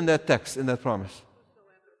condition in that text, in that promise?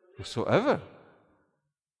 Whosoever.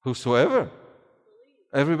 Whosoever.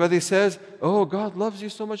 Everybody says, oh, God loves you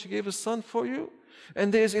so much, He gave His Son for you,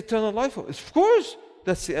 and there is eternal life. Of course,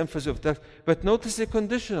 that's the emphasis of the text. But notice the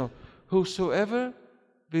conditional. Whosoever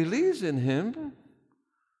believes in Him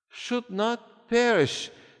should not perish.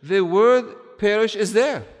 The word perish is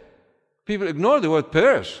there. People ignore the word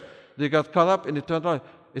perish. They got caught up in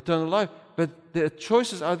eternal life. But the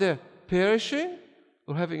choices are there. Perishing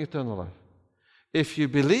or having eternal life. If you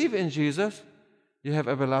believe in Jesus, you have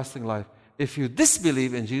everlasting life. If you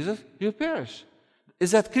disbelieve in Jesus, you perish. Is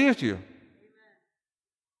that clear to you?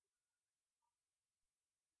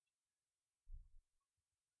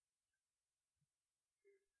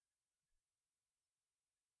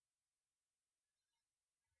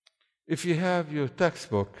 If you have your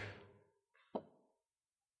textbook,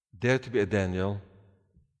 Dare to be a Daniel,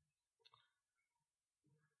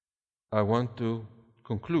 I want to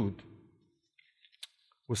conclude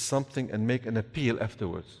with something and make an appeal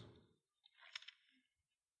afterwards.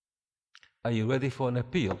 Are you ready for an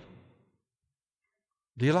appeal?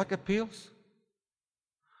 Do you like appeals?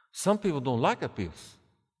 Some people don't like appeals.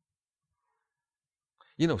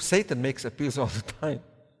 You know, Satan makes appeals all the time.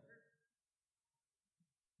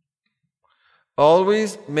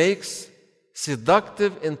 Always makes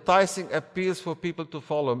seductive, enticing appeals for people to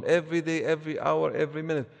follow Him every day, every hour, every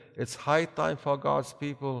minute. It's high time for God's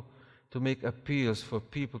people to make appeals for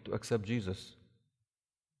people to accept Jesus.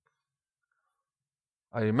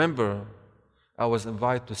 I remember I was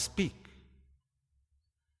invited to speak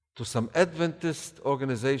to some Adventist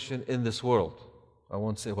organization in this world. I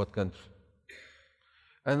won't say what country.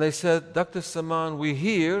 And they said, Dr. Samaan, we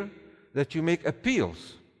hear that you make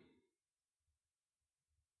appeals.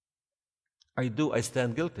 I do, I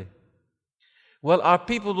stand guilty. Well, our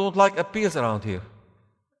people don't like appeals around here.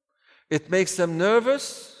 It makes them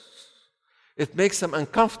nervous. It makes them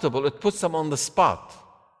uncomfortable. It puts them on the spot.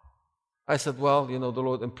 I said, well, you know, the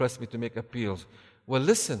Lord impressed me to make appeals. Well,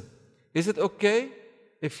 listen, is it okay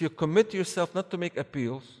if you commit yourself not to make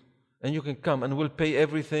appeals and you can come and we'll pay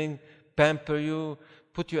everything, pamper you,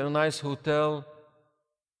 put you in a nice hotel?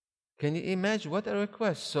 Can you imagine what a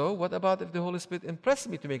request? So what about if the Holy Spirit impressed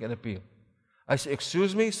me to make an appeal? I said,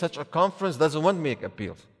 excuse me, such a conference doesn't want me to make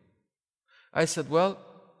appeals. I said, well,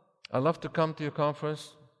 I'd love to come to your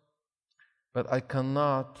conference, but I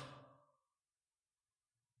cannot.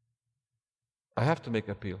 I have to make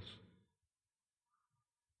appeals.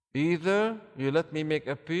 Either you let me make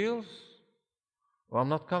appeals, or I'm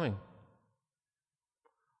not coming.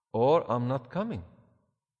 Or I'm not coming.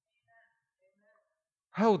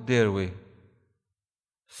 How dare we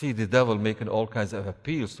see the devil making all kinds of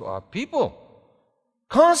appeals to our people?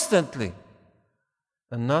 Constantly.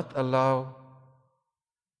 and not allow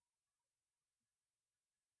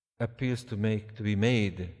appeals to be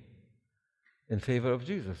made in favor of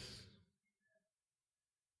Jesus.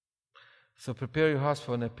 So prepare your hearts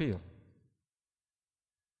for an appeal.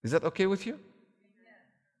 Is that okay with you?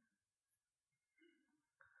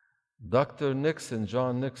 Dr. Nixon,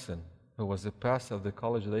 John Nixon, who was the pastor of the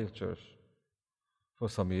Collegedale Church for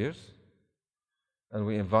some years, and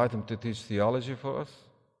we invite him to teach theology for us.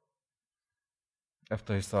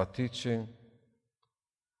 After he started teaching,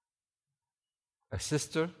 a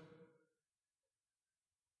sister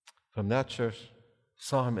from that church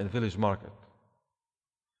saw him in Village Market.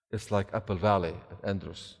 It's like Apple Valley at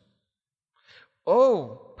Andrews.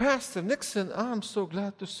 Oh, Pastor Nixon, I'm so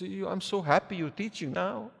glad to see you. I'm so happy you're teaching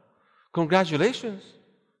now. Congratulations.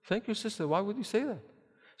 Thank you, sister. Why would you say that?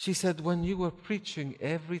 She said, when you were preaching,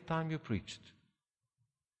 every time you preached,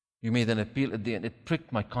 you made an appeal at the end. It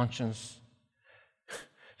pricked my conscience.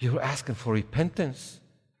 You were asking for repentance.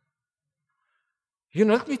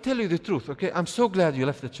 Let me tell you the truth, okay? I'm so glad you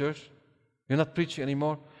left the church. You're not preaching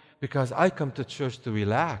anymore, because I come to church to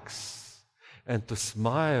relax and to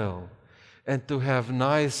smile and to have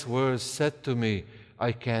nice words said to me.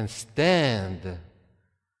 I can't stand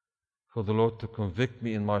for the Lord to convict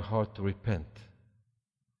me in my heart to repent.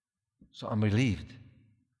 So I'm relieved.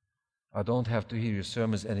 I don't have to hear your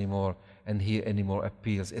sermons anymore and hear any more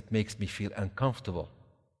appeals. It makes me feel uncomfortable.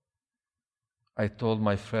 I told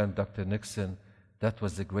my friend, Dr. Nixon, that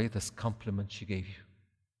was the greatest compliment she gave you.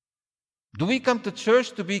 Do we come to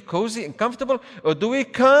church to be cozy and comfortable, or do we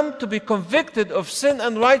come to be convicted of sin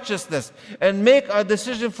and righteousness and make our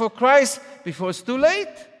decision for Christ before it's too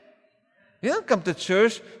late? You don't come to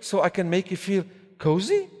church so I can make you feel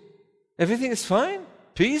cozy. Everything is fine.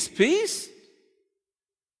 Peace, peace.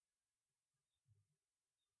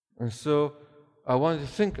 And so I want you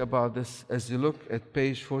to think about this as you look at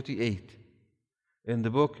page 48 in the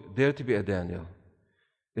book Dare to be a Daniel.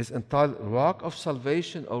 It's entitled Rock of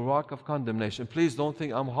Salvation or Rock of Condemnation. Please don't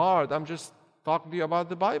think I'm hard. I'm just talking to you about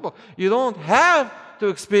the Bible. You don't have to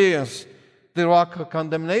experience the rock of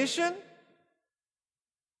condemnation.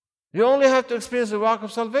 You only have to experience the rock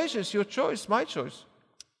of salvation. It's your choice, my choice.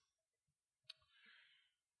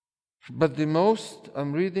 But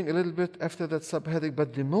I'm reading a little bit after that subheading,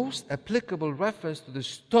 but the most applicable reference to the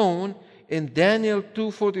stone in Daniel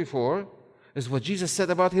 2:44 is what Jesus said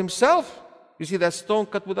about himself. You see that stone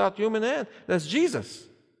cut without human hand? That's Jesus.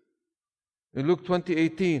 In Luke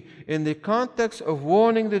 20:18, in the context of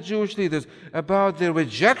warning the Jewish leaders about their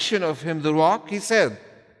rejection of him, the rock, he said,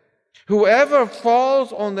 whoever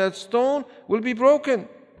falls on that stone will be broken.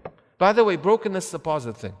 By the way, brokenness is a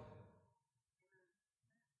positive thing.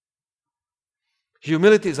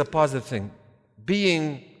 Humility is a positive thing.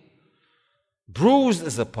 Being bruised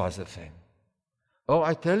is a positive thing. Oh,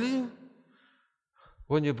 I tell you,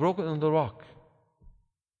 when you're broken on the rock,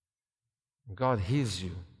 God heals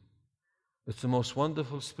you. It's the most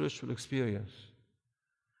wonderful spiritual experience.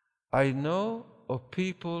 I know of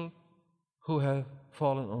people who have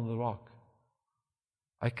fallen on the rock.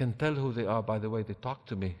 I can tell who they are by the way they talk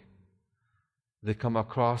to me. They come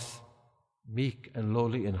across meek and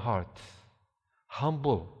lowly in heart,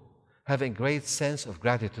 humble, having great sense of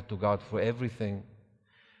gratitude to God for everything,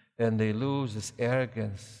 and they lose this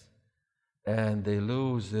arrogance and they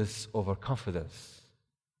lose this overconfidence.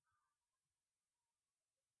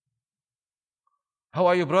 How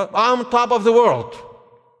are you, brother? I'm top of the world.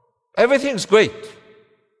 Everything's great.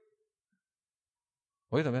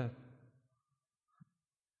 Wait a minute.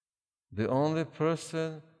 The only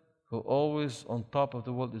person who always on top of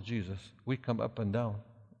the world is Jesus. We come up and down,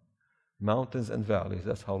 mountains and valleys.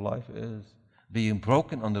 That's how life is. Being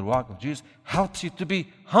broken on the rock of Jesus helps you to be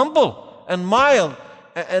humble and mild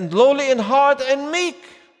and lowly in heart and meek.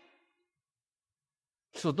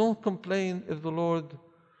 So don't complain if the Lord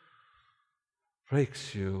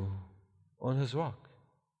breaks you on his rock.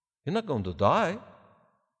 You're not going to die.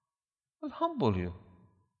 He'll humble you,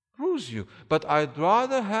 bruise you. But I'd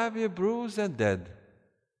rather have you bruised than dead.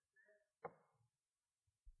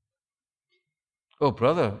 Oh,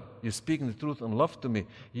 brother, you're speaking the truth in love to me.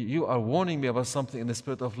 You are warning me about something in the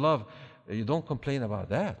spirit of love. You don't complain about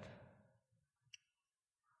that.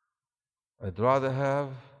 I'd rather have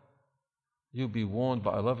you be warned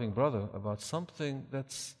by a loving brother about something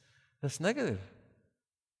that's negative.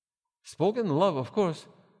 Spoken in love, of course,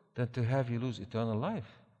 than to have you lose eternal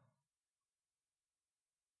life.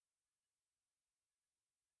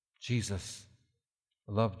 Jesus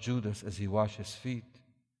loved Judas as he washed his feet.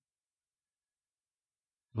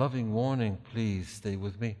 Loving warning, please stay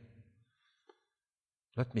with me.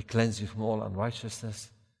 Let me cleanse you from all unrighteousness.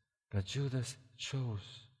 But Judas chose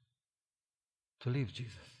to leave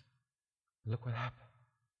Jesus. Look what happened.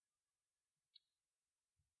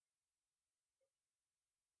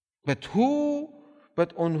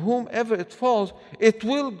 But on whomever it falls, it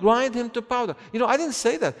will grind him to powder. I didn't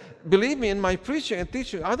say that. Believe me, in my preaching and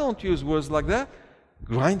teaching, I don't use words like that.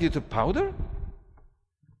 Grind you to powder?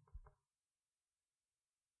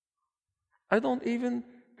 I don't even,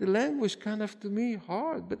 the language kind of to me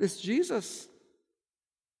hard, but it's Jesus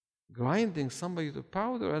grinding somebody to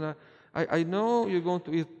powder. And I know you're going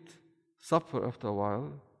to eat supper after a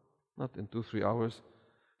while, not in 2-3 hours.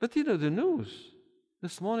 But the news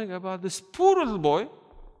this morning about this poor little boy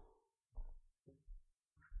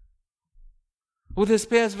with his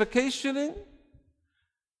parents vacationing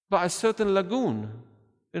by a certain lagoon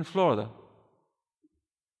in Florida.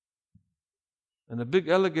 And a big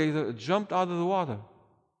alligator jumped out of the water.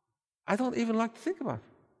 I don't even like to think about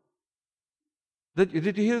it.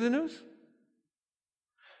 Did you hear the news?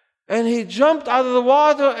 And he jumped out of the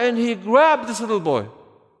water and he grabbed this little boy,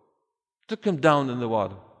 took him down in the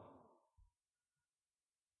water.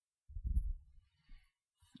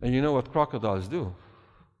 And you know what crocodiles do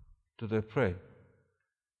to their prey?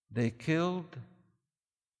 They killed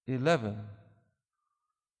 11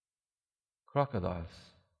 crocodiles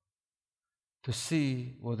to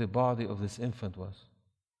see where the body of this infant was.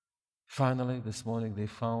 Finally, this morning, they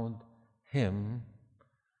found him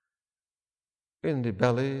in the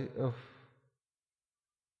belly of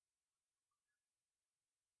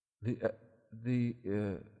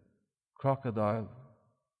the crocodile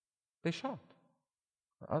they shot.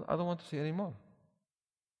 I don't want to see any more.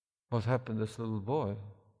 What happened to this little boy?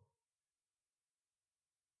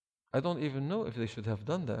 I don't even know if they should have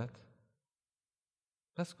done that.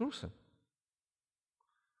 That's gruesome.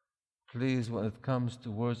 Please, when it comes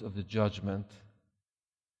to words of the judgment,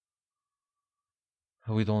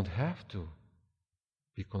 we don't have to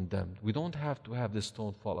be condemned. We don't have to have this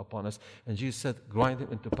stone fall upon us. And Jesus said, grind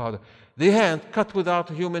it into powder. The hand cut without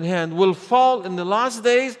a human hand will fall in the last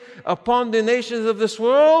days upon the nations of this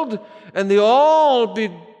world, and they all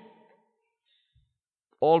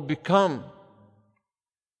become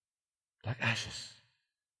like ashes.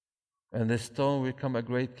 And this stone will become a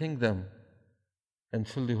great kingdom and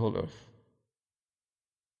fill the whole earth.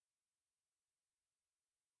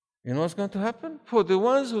 You know what's going to happen? For the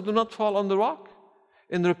ones who do not fall on the rock,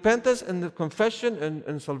 in repentance and the confession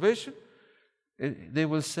and salvation, they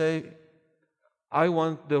will say, I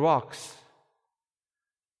want the rocks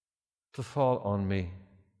to fall on me.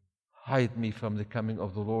 Hide me from the coming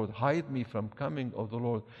of the Lord. Hide me from coming of the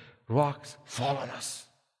Lord. Rocks fall on us.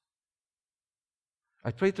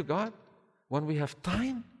 I pray to God, when we have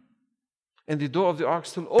time and the door of the ark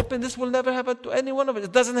still open, this will never happen to any one of us.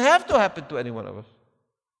 It doesn't have to happen to any one of us.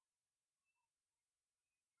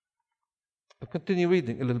 I'll continue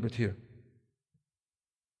reading a little bit here.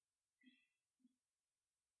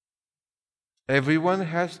 Everyone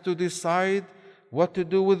has to decide what to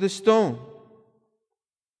do with the stone.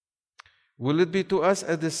 Will it be to us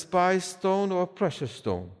a despised stone or a precious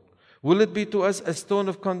stone? Will it be to us a stone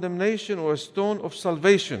of condemnation or a stone of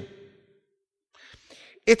salvation?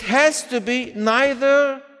 It has to be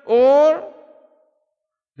neither or.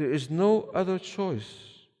 There is no other choice.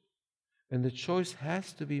 And the choice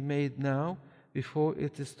has to be made now before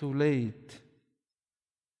it is too late.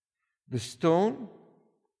 The stone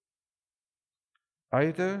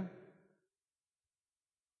either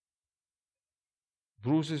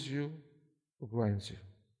bruises you or grinds you.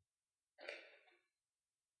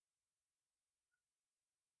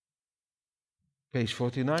 Page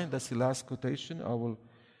 49, that's the last quotation I will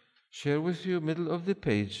share with you, middle of the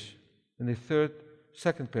page, in the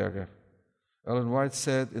second paragraph. Ellen White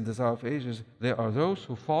said in Desire of Ages, there are those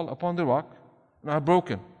who fall upon the rock and are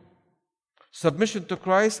broken. Submission to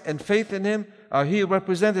Christ and faith in Him are here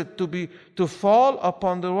represented. To fall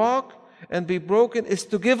upon the rock and be broken is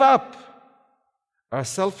to give up our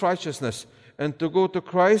self-righteousness and to go to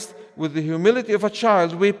Christ with the humility of a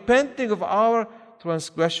child, repenting of our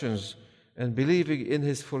transgressions and believing in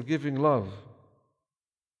His forgiving love.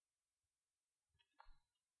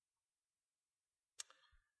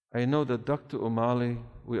 I know that Dr. O'Malley,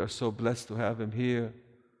 we are so blessed to have him here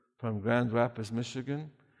from Grand Rapids,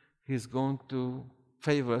 Michigan. He's going to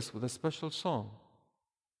favor us with a special song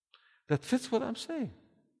that fits what I'm saying.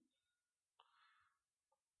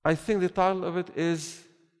 I think the title of it is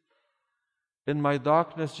In My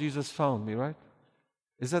Darkness Jesus Found Me, right?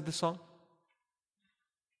 Is that the song?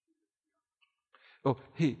 Oh,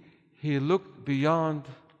 he looked beyond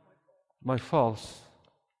my faults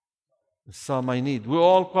saw my need. We're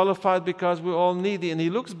all qualified because we're all needy, and He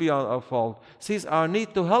looks beyond our fault, sees our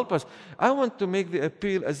need to help us. I want to make the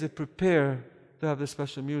appeal as I prepare to have the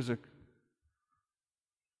special music.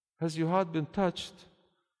 Has your heart been touched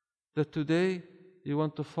that today you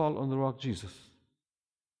want to fall on the rock Jesus?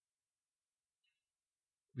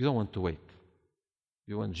 You don't want to wait.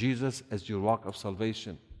 You want Jesus as your rock of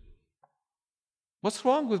salvation. What's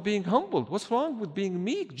wrong with being humbled? What's wrong with being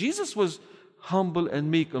meek? Jesus was humble and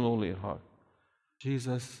meek and lowly in heart.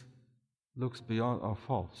 Jesus looks beyond our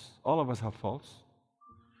faults. All of us have faults.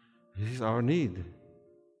 He sees our need.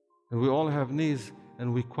 And we all have needs,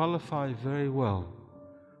 and we qualify very well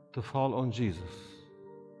to fall on Jesus.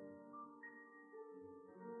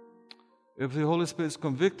 If the Holy Spirit is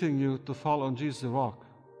convicting you to fall on Jesus, the rock,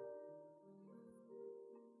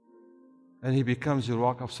 and He becomes your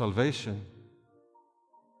rock of salvation,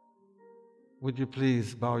 would you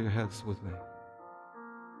please bow your heads with me?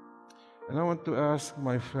 And I want to ask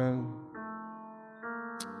my friend,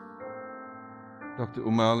 Dr.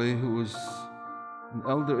 Umali, who is an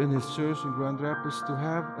elder in his church in Grand Rapids, to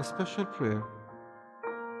have a special prayer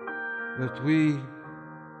that we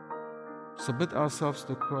submit ourselves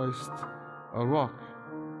to Christ, our rock,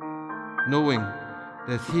 knowing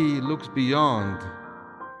that He looks beyond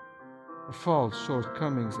our faults,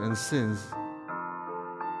 shortcomings, and sins,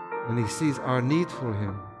 and He sees our need for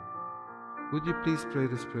Him. Would you please pray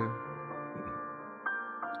this prayer?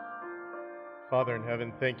 Father in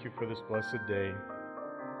heaven, thank you for this blessed day.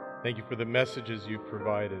 Thank you for the messages you've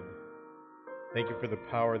provided. Thank you for the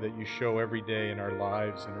power that you show every day in our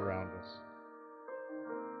lives and around us.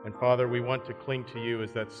 And Father, we want to cling to you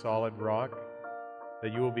as that solid rock,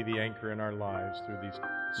 that you will be the anchor in our lives through these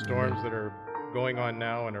storms Amen. that are going on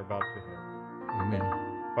now and are about to hit. Amen.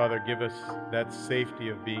 Father, give us that safety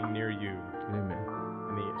of being near you. Amen.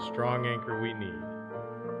 And the strong anchor we need.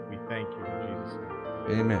 We thank you in Jesus'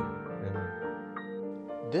 name. Amen. Amen.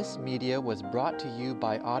 This media was brought to you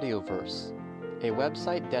by Audioverse, a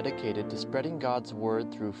website dedicated to spreading God's Word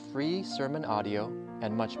through free sermon audio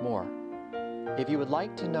and much more. If you would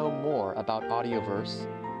like to know more about Audioverse,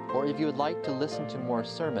 or if you would like to listen to more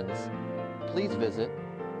sermons, please visit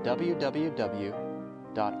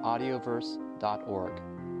www.audioverse.org.